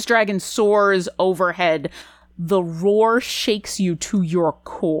 As this dragon soars overhead, the roar shakes you to your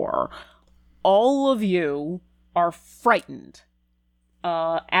core. All of you are frightened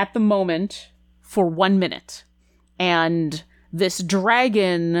at the moment for 1 minute. And this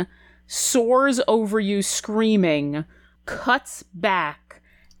dragon soars over you screaming, cuts back,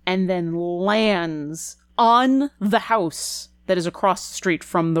 and then lands on the house that is across the street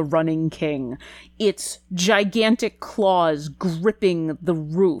from the running king. Its gigantic claws gripping the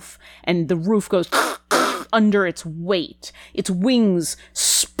roof, and the roof goes under its weight. Its wings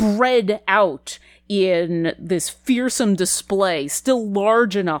spread out in this fearsome display, still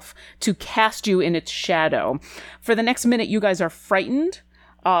large enough to cast you in its shadow. For the next minute, you guys are frightened,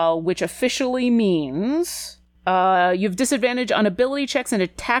 which officially means you have disadvantage on ability checks and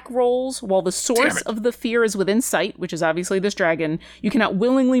attack rolls while the source of the fear is within sight, which is obviously this dragon. You cannot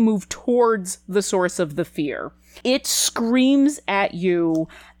willingly move towards the source of the fear. It screams at you,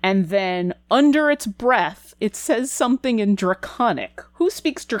 and then under its breath, it says something in Draconic. Who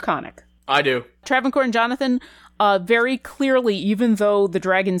speaks Draconic? I do. Travancore and Jonathan, very clearly, even though the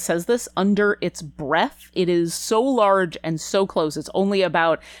dragon says this under its breath, it is so large and so close. It's only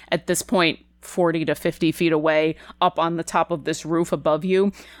about, at this point, 40 to 50 feet away, up on the top of this roof above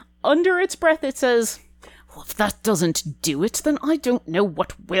you. Under its breath, it says, well, if that doesn't do it, then I don't know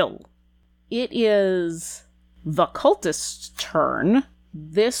what will. It is the cultist's turn.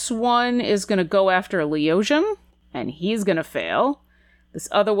 This one is going to go after Leosian, and he's going to fail. This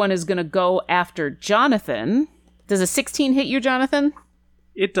other one is going to go after Jonathan. Does a 16 hit you, Jonathan?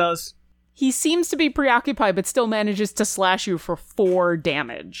 It does. He seems to be preoccupied, but still manages to slash you for 4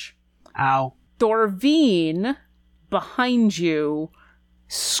 damage. Ow. Dorveen, behind you,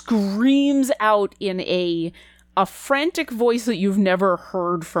 screams out in a frantic voice that you've never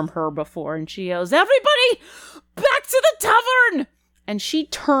heard from her before, and she yells, "Everybody, back to the tavern!" And she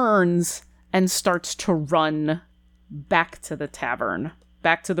turns and starts to run back to the tavern.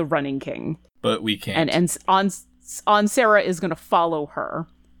 back to the running king. But we can't. And on Sarah is going to follow her.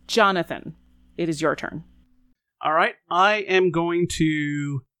 Jonathan, it is your turn. All right. I'm going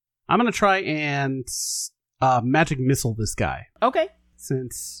to try and magic missile this guy. Okay.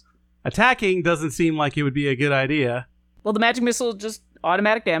 Since attacking doesn't seem like it would be a good idea. Well, the magic missile just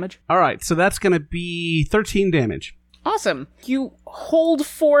automatic damage. All right. So that's going to be 13 damage. Awesome. You hold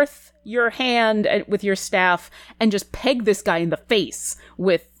forth your hand with your staff and just peg this guy in the face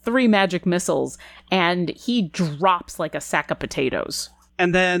with 3 magic missiles, and he drops like a sack of potatoes.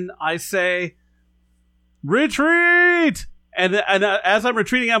 And then I say, retreat! And as I'm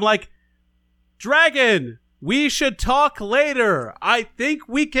retreating, I'm like, Dragon, we should talk later. I think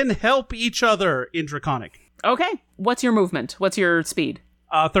we can help each other in Draconic. Okay. What's your movement? What's your speed?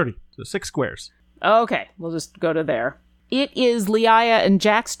 30. So 6 squares. Okay, we'll just go to there. It is Leia and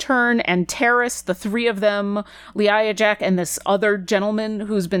Jack's turn, and Terrace, the 3 of them, Leia, Jack, and this other gentleman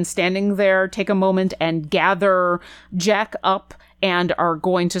who's been standing there, take a moment and gather Jack up and are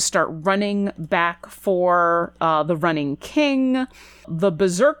going to start running back for the running king. The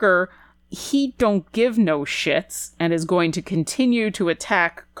Berserker, he don't give no shits and is going to continue to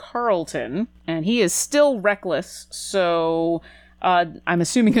attack Carlton, and he is still reckless, so... I'm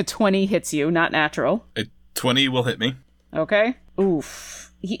assuming a 20 hits you, not natural. A 20 will hit me. Okay.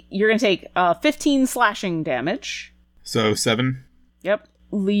 Oof. You're going to take 15 slashing damage. So 7. Yep.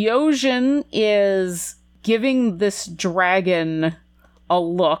 Leosian is giving this dragon a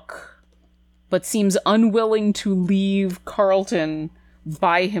look, but seems unwilling to leave Carlton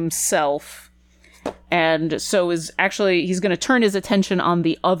by himself. And so he's going to turn his attention on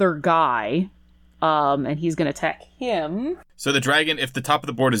the other guy. And he's going to attack him. So the dragon, if the top of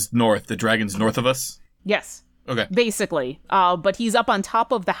the board is north, the dragon's north of us? Yes. Okay. Basically. But he's up on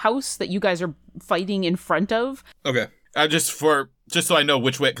top of the house that you guys are fighting in front of. Okay. Just so I know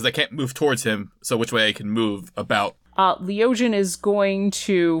which way, because I can't move towards him, so which way I can move about. Leosian is going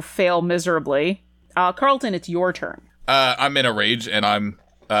to fail miserably. Carlton, it's your turn. I'm in a rage, and I'm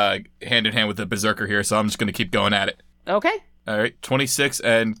hand in hand with the Berserker here, so I'm just going to keep going at it. Okay. All right. 26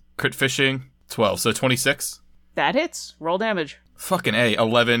 and crit fishing. 12, so 26? That hits. Roll damage. Fucking A,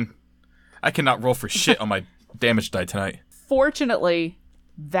 11. I cannot roll for shit on my damage die tonight. Fortunately,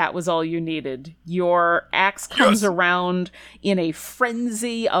 that was all you needed. Your axe comes around in a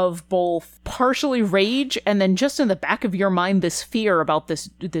frenzy of both partially rage and then just in the back of your mind this fear about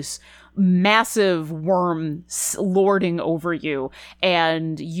this massive worm lording over you,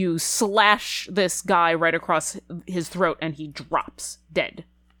 and you slash this guy right across his throat and he drops dead.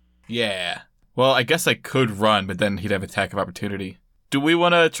 Yeah. Well, I guess I could run, but then he'd have attack of opportunity. Do we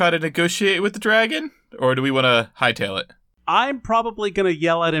want to try to negotiate with the dragon? Or do we want to hightail it? I'm probably going to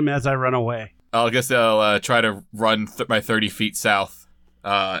yell at him as I run away. I guess I'll try to run my 30 feet south,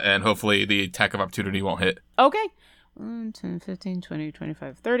 and hopefully the attack of opportunity won't hit. Okay. 1, 10, 15, 20,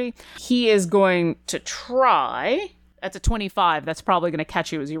 25, 30. He is going to try. That's a 25. That's probably going to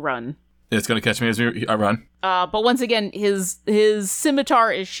catch you as you run. It's going to catch me as I run. But once again, his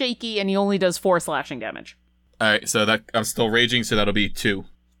scimitar is shaky, and he only does 4 slashing damage. All right, so that I'm still raging, so that'll be 2.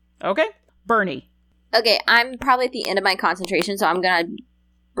 Okay. Bernie. Okay, I'm probably at the end of my concentration, so I'm going to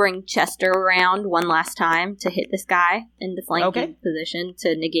bring Chester around one last time to hit this guy in the flanking position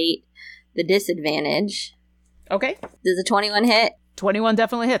to negate the disadvantage. Okay. Does a 21 hit? 21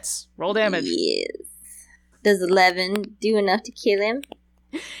 definitely hits. Roll damage. Yes. Does 11 do enough to kill him?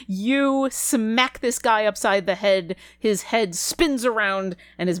 You smack this guy upside the head, his head spins around,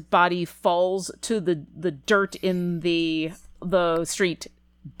 and his body falls to the dirt in the street,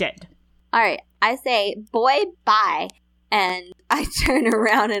 dead. Alright, I say, boy, bye, and I turn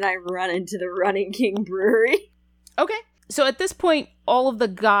around and I run into the Running King Brewery. Okay. So at this point, all of the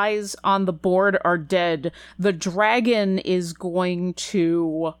guys on the board are dead. The dragon is going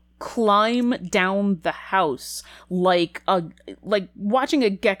to climb down the house like watching a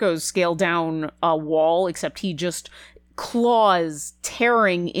gecko scale down a wall, except he just claws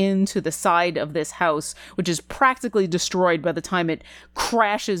tearing into the side of this house, which is practically destroyed by the time it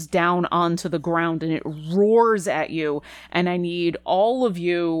crashes down onto the ground, and it roars at you. And I need all of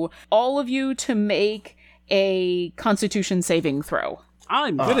you to make a Constitution saving throw.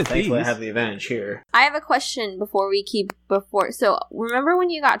 I'm good at thankfully these. I have the advantage here. I have a question so remember when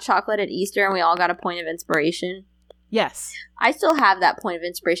you got chocolate at Easter and we all got a point of inspiration? Yes. I still have that point of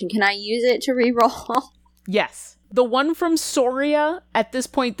inspiration. Can I use it to reroll? Yes. The one from Soria, at this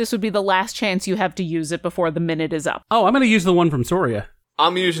point, this would be the last chance you have to use it before the minute is up. Oh, I'm going to use the one from Soria.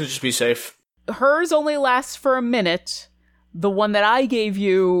 I'm using it just to be safe. Hers only lasts for a minute. The one that I gave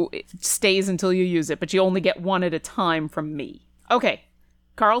you stays until you use it, but you only get one at a time from me. Okay.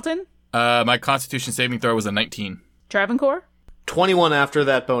 Carlton? My Constitution saving throw was a 19. Travancore? 21 after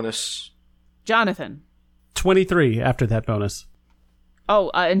that bonus. Jonathan? 23 after that bonus.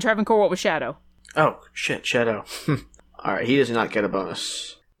 Oh, and Travancore, what was Shadow? Oh, shit, Shadow. Alright, he does not get a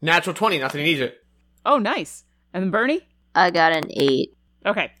bonus. Natural 20, nothing needs it. Oh, nice. And then Bernie? I got an 8.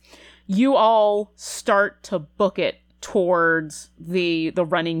 Okay. You all start to book it towards the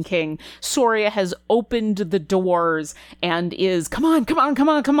running king. Soria has opened the doors and is, come on.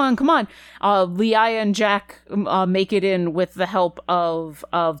 Leia and Jack make it in with the help of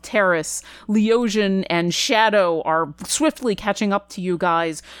Terrace. Leosian and Shadow are swiftly catching up to you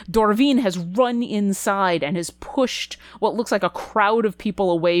guys. Dorvine has run inside and has pushed what looks like a crowd of people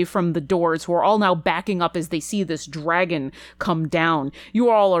away from the doors, who are all now backing up as they see this dragon come down.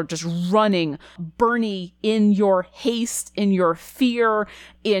 You all are just running. Bernie, in your haste, in your fear,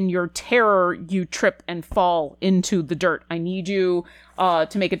 in your terror, you trip and fall into the dirt. I need you to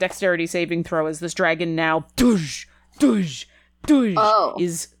make a dexterity saving throw as this dragon now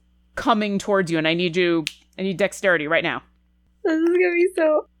is coming towards you, and I need dexterity right now. This is gonna be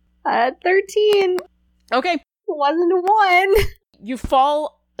so... 13. Okay. Wasn't a 1. You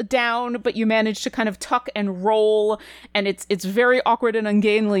fall down, but you manage to kind of tuck and roll, and it's very awkward and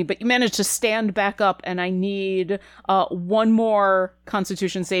ungainly, but you manage to stand back up, and I need one more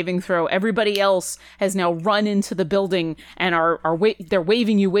Constitution saving throw. Everybody else has now run into the building and they're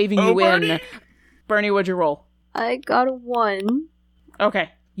waving you Bernie! in. Bernie, what'd you roll? I got a 1. Okay.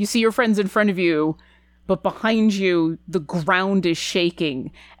 You see your friends in front of you, but behind you, the ground is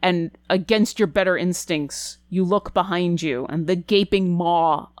shaking, and against your better instincts, you look behind you, and the gaping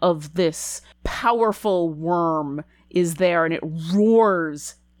maw of this powerful worm is there, and it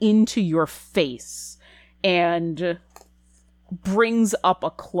roars into your face, and brings up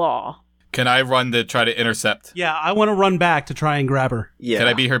a claw. Can I run to try to intercept? Yeah, I want to run back to try and grab her. Yeah. Can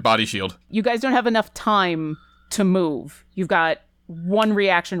I be her body shield? You guys don't have enough time to move. You've got one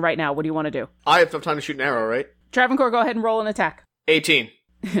reaction right now. What do you want to do? I have enough time to shoot an arrow, right? Travancore, go ahead and roll an attack. 18.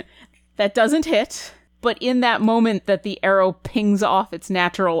 That doesn't hit, but in that moment that the arrow pings off its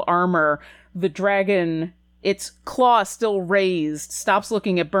natural armor, the dragon, its claw still raised, stops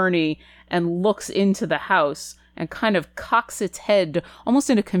looking at Bernie and looks into the house and kind of cocks its head almost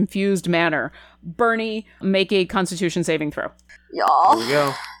in a confused manner. Bernie, make a Constitution saving throw. Y'all. Here we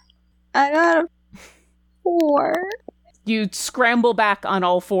go. I got a 4. You scramble back on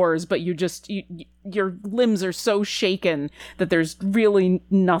all fours, but your limbs are so shaken that there's really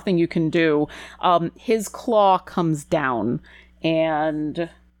nothing you can do. His claw comes down,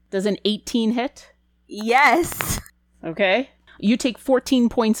 and does an 18 hit? Yes. Okay. You take 14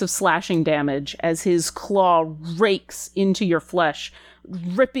 points of slashing damage as his claw rakes into your flesh,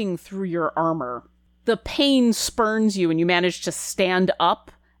 ripping through your armor. The pain spurns you, and you manage to stand up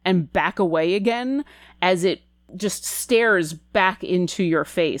and back away again as it just stares back into your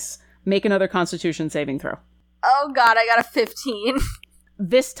face. Make another Constitution saving throw. Oh god, I got a 15.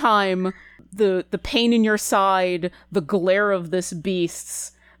 This time, the pain in your side, the glare of this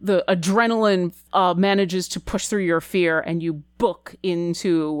beast's, the adrenaline manages to push through your fear, and you book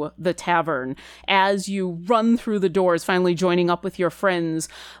into the tavern. As you run through the doors, finally joining up with your friends,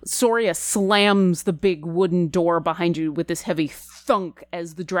 Soria slams the big wooden door behind you with this heavy thunk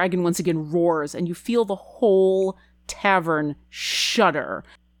as the dragon once again roars, and you feel the whole tavern shudder.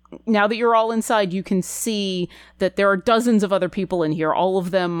 Now that you're all inside, you can see that there are dozens of other people in here. All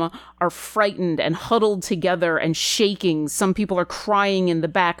of them are frightened and huddled together and shaking. Some people are crying in the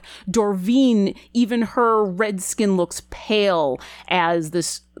back. Dorvine, even her red skin looks pale as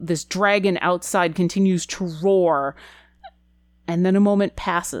this dragon outside continues to roar. And then a moment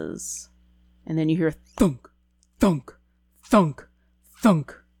passes, and then you hear thunk, thunk, thunk,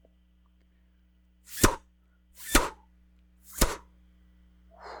 thunk.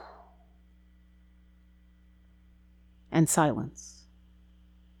 And silence.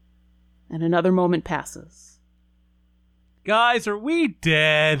 And another moment passes. Guys, are we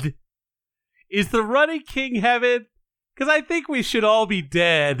dead? Is the running king heaven? Because I think we should all be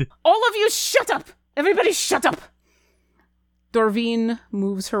dead. All of you shut up! Everybody shut up! Dorvine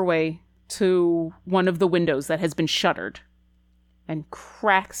moves her way to one of the windows that has been shuttered and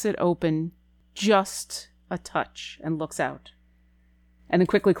cracks it open just a touch and looks out. And then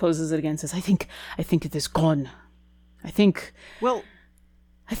quickly closes it again and says, I think it is gone. I think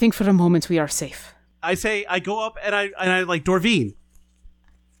for a moment we are safe. I go up and I like, Dorvine,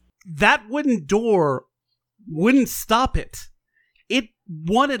 that wooden door wouldn't stop it. It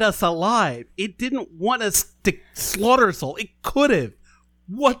wanted us alive. It didn't want us to slaughter us all. It could have.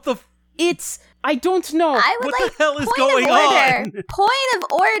 What the I don't know. I would What like the hell is point going of order. on? Point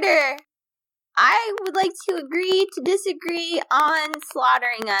of order. I would like to agree to disagree on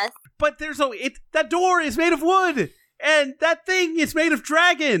slaughtering us. But that door is made of wood, and that thing is made of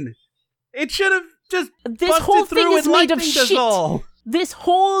dragon. It should have just This busted whole through thing is and made of lightninged us shit. all. This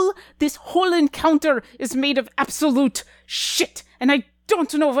whole encounter is made of absolute shit, and I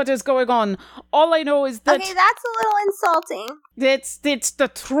don't know what is going on. All I know is that Okay, that's a little insulting. it's the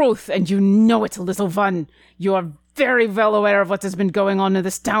truth, and you know it, little one. You are very well aware of what has been going on in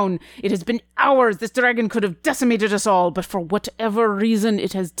this town. It has been hours. This dragon could have decimated us all, but for whatever reason,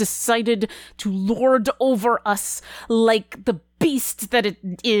 it has decided to lord over us like the beast that it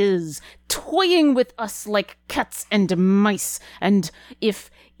is, toying with us like cats and mice. And if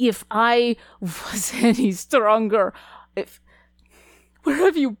I was any stronger, where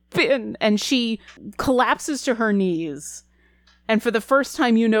have you been? And she collapses to her knees. And for the first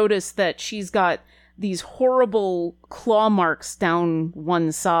time, you notice that she's got these horrible claw marks down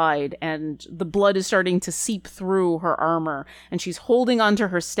one side, and the blood is starting to seep through her armor, and she's holding onto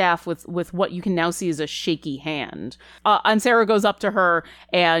her staff with what you can now see as a shaky hand. And Sarah goes up to her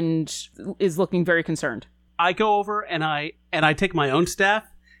and is looking very concerned. I go over and I take my own staff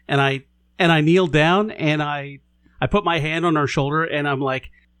and I kneel down and I put my hand on her shoulder and I'm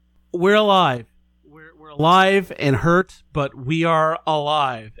like, we're alive. We're alive and hurt, but we are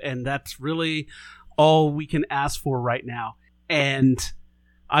alive, and that's really all we can ask for right now. And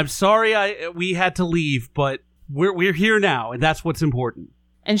I'm sorry we had to leave, but we're here now, and that's what's important.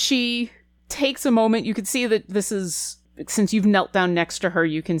 And she takes a moment. You can see that this is, since you've knelt down next to her,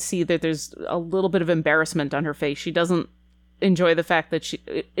 you can see that there's a little bit of embarrassment on her face. She doesn't enjoy the fact that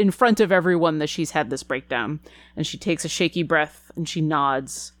in front of everyone, that she's had this breakdown. And she takes a shaky breath and she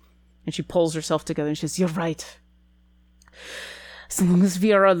nods and she pulls herself together and she says, "You're right. As long as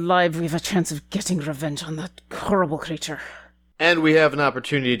we are alive, we have a chance of getting revenge on that horrible creature." And we have an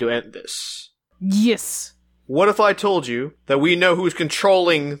opportunity to end this. Yes. What if I told you that we know who's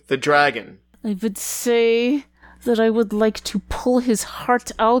controlling the dragon? I would say that I would like to pull his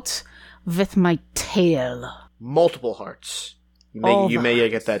heart out with my tail. Multiple hearts. You may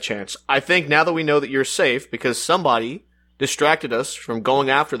get that chance. I think now that we know that you're safe, because somebody distracted us from going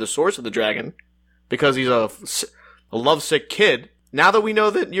after the source of the dragon, because he's a lovesick kid. Now that we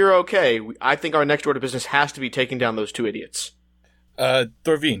know that you're okay, I think our next order of business has to be taking down those two idiots.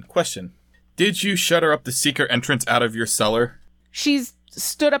 Dorveen, question. Did you shutter up the secret entrance out of your cellar? She's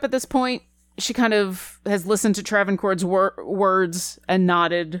stood up at this point. She kind of has listened to Travancore's words and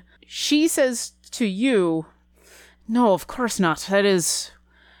nodded. She says to you, "No, of course not. That is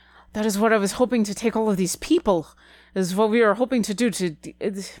what I was hoping to take all of these people. Is what we are hoping to do to...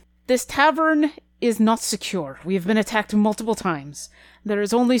 This tavern is not secure. We have been attacked multiple times. There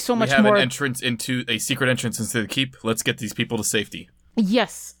is only so much more... We have a secret entrance into the keep. Let's get these people to safety."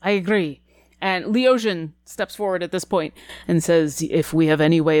 Yes, I agree. And Leosian steps forward at this point and says, "If we have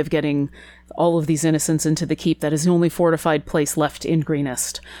any way of getting all of these innocents into the keep, that is the only fortified place left in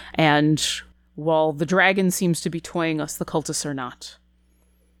Greenest. And while the dragon seems to be toying us, the cultists are not.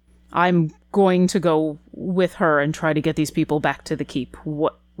 I'm going to go with her and try to get these people back to the keep.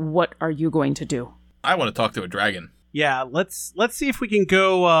 What are you going to do?" I want to talk to a dragon. Yeah, let's see if we can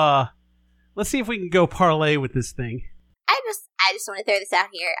go. Let's see if we can go parlay with this thing. I just want to throw this out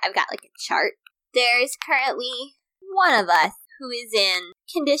here. I've got like a chart. There is currently one of us who is in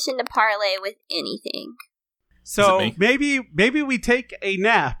condition to parlay with anything. So maybe we take a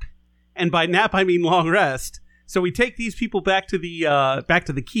nap, and by nap I mean long rest. So we take these people back to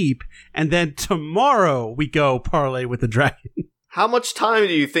the keep, and then tomorrow we go parlay with the dragon. How much time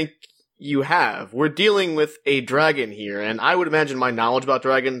do you think you have? We're dealing with a dragon here, and I would imagine my knowledge about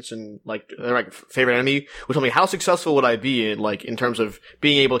dragons and they're my favorite enemy would tell me how successful would I be in terms of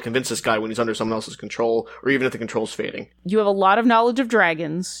being able to convince this guy when he's under someone else's control, or even if the control's fading. You have a lot of knowledge of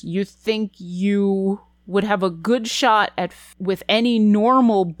dragons. You think you would have a good shot with any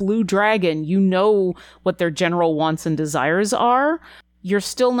normal blue dragon. You know what their general wants and desires are. You're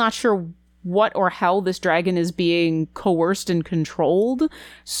still not sure what or how this dragon is being coerced and controlled.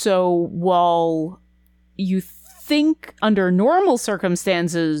 So while you think under normal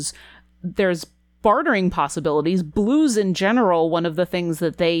circumstances there's bartering possibilities, blues in general, one of the things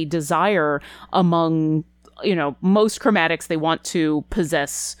that they desire among, most chromatics, they want to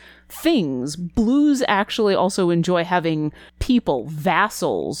possess things. Blues actually also enjoy having people,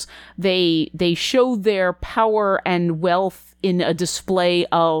 vassals. They show their power and wealth in a display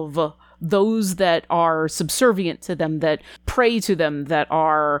of those that are subservient to them, that pray to them, that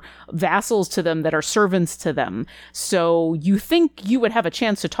are vassals to them, that are servants to them. So you think you would have a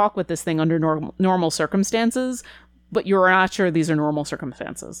chance to talk with this thing under normal circumstances, but you're not sure these are normal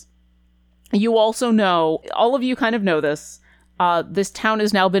circumstances. You also know, all of you kind of know this, this town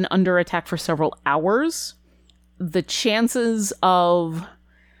has now been under attack for several hours. The chances of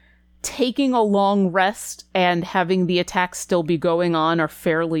taking a long rest and having the attack still be going on are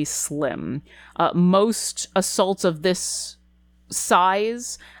fairly slim. Most assaults of this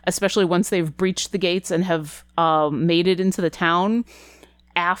size, especially once they've breached the gates and have made it into the town,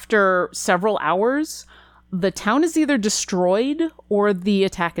 after several hours, the town is either destroyed or the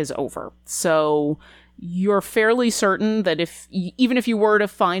attack is over. So you're fairly certain that even if you were to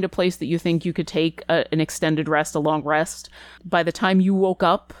find a place that you think you could take an extended rest, a long rest, by the time you woke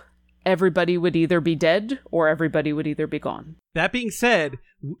up, everybody would either be dead or everybody would either be gone. That being said,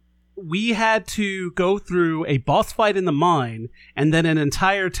 we had to go through a boss fight in the mine and then an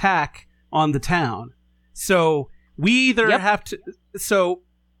entire attack on the town. So we either have to... So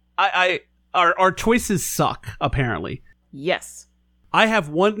our choices suck, apparently. Yes. I have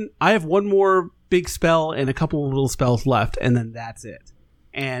one more big spell and a couple of little spells left, and then that's it.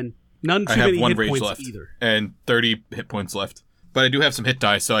 And none too many hit points left either. And 30 hit points left. But I do have some hit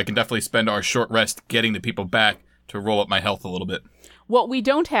dice, so I can definitely spend our short rest getting the people back to roll up my health a little bit. What we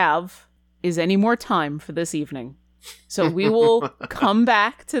don't have is any more time for this evening. So we will come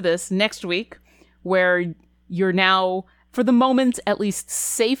back to this next week, where you're now, for the moment, at least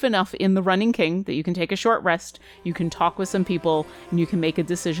safe enough in the Running King that you can take a short rest, you can talk with some people, and you can make a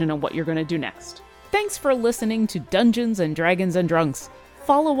decision on what you're going to do next. Thanks for listening to Dungeons and Dragons and Drunks.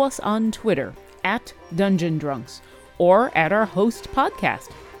 Follow us on Twitter @DungeonDrunks, or at our host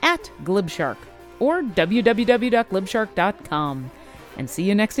podcast @GlibShark, or www.glibshark.com. And see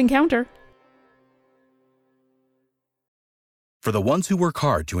you next encounter. For the ones who work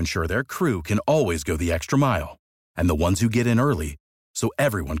hard to ensure their crew can always go the extra mile, and the ones who get in early so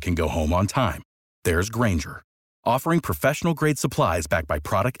everyone can go home on time, there's Grainger, offering professional-grade supplies backed by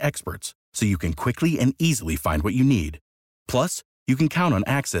product experts so you can quickly and easily find what you need. Plus, you can count on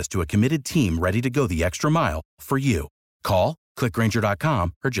access to a committed team ready to go the extra mile for you. Call, click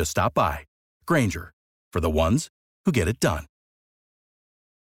Grainger.com, or just stop by. Grainger, for the ones who get it done.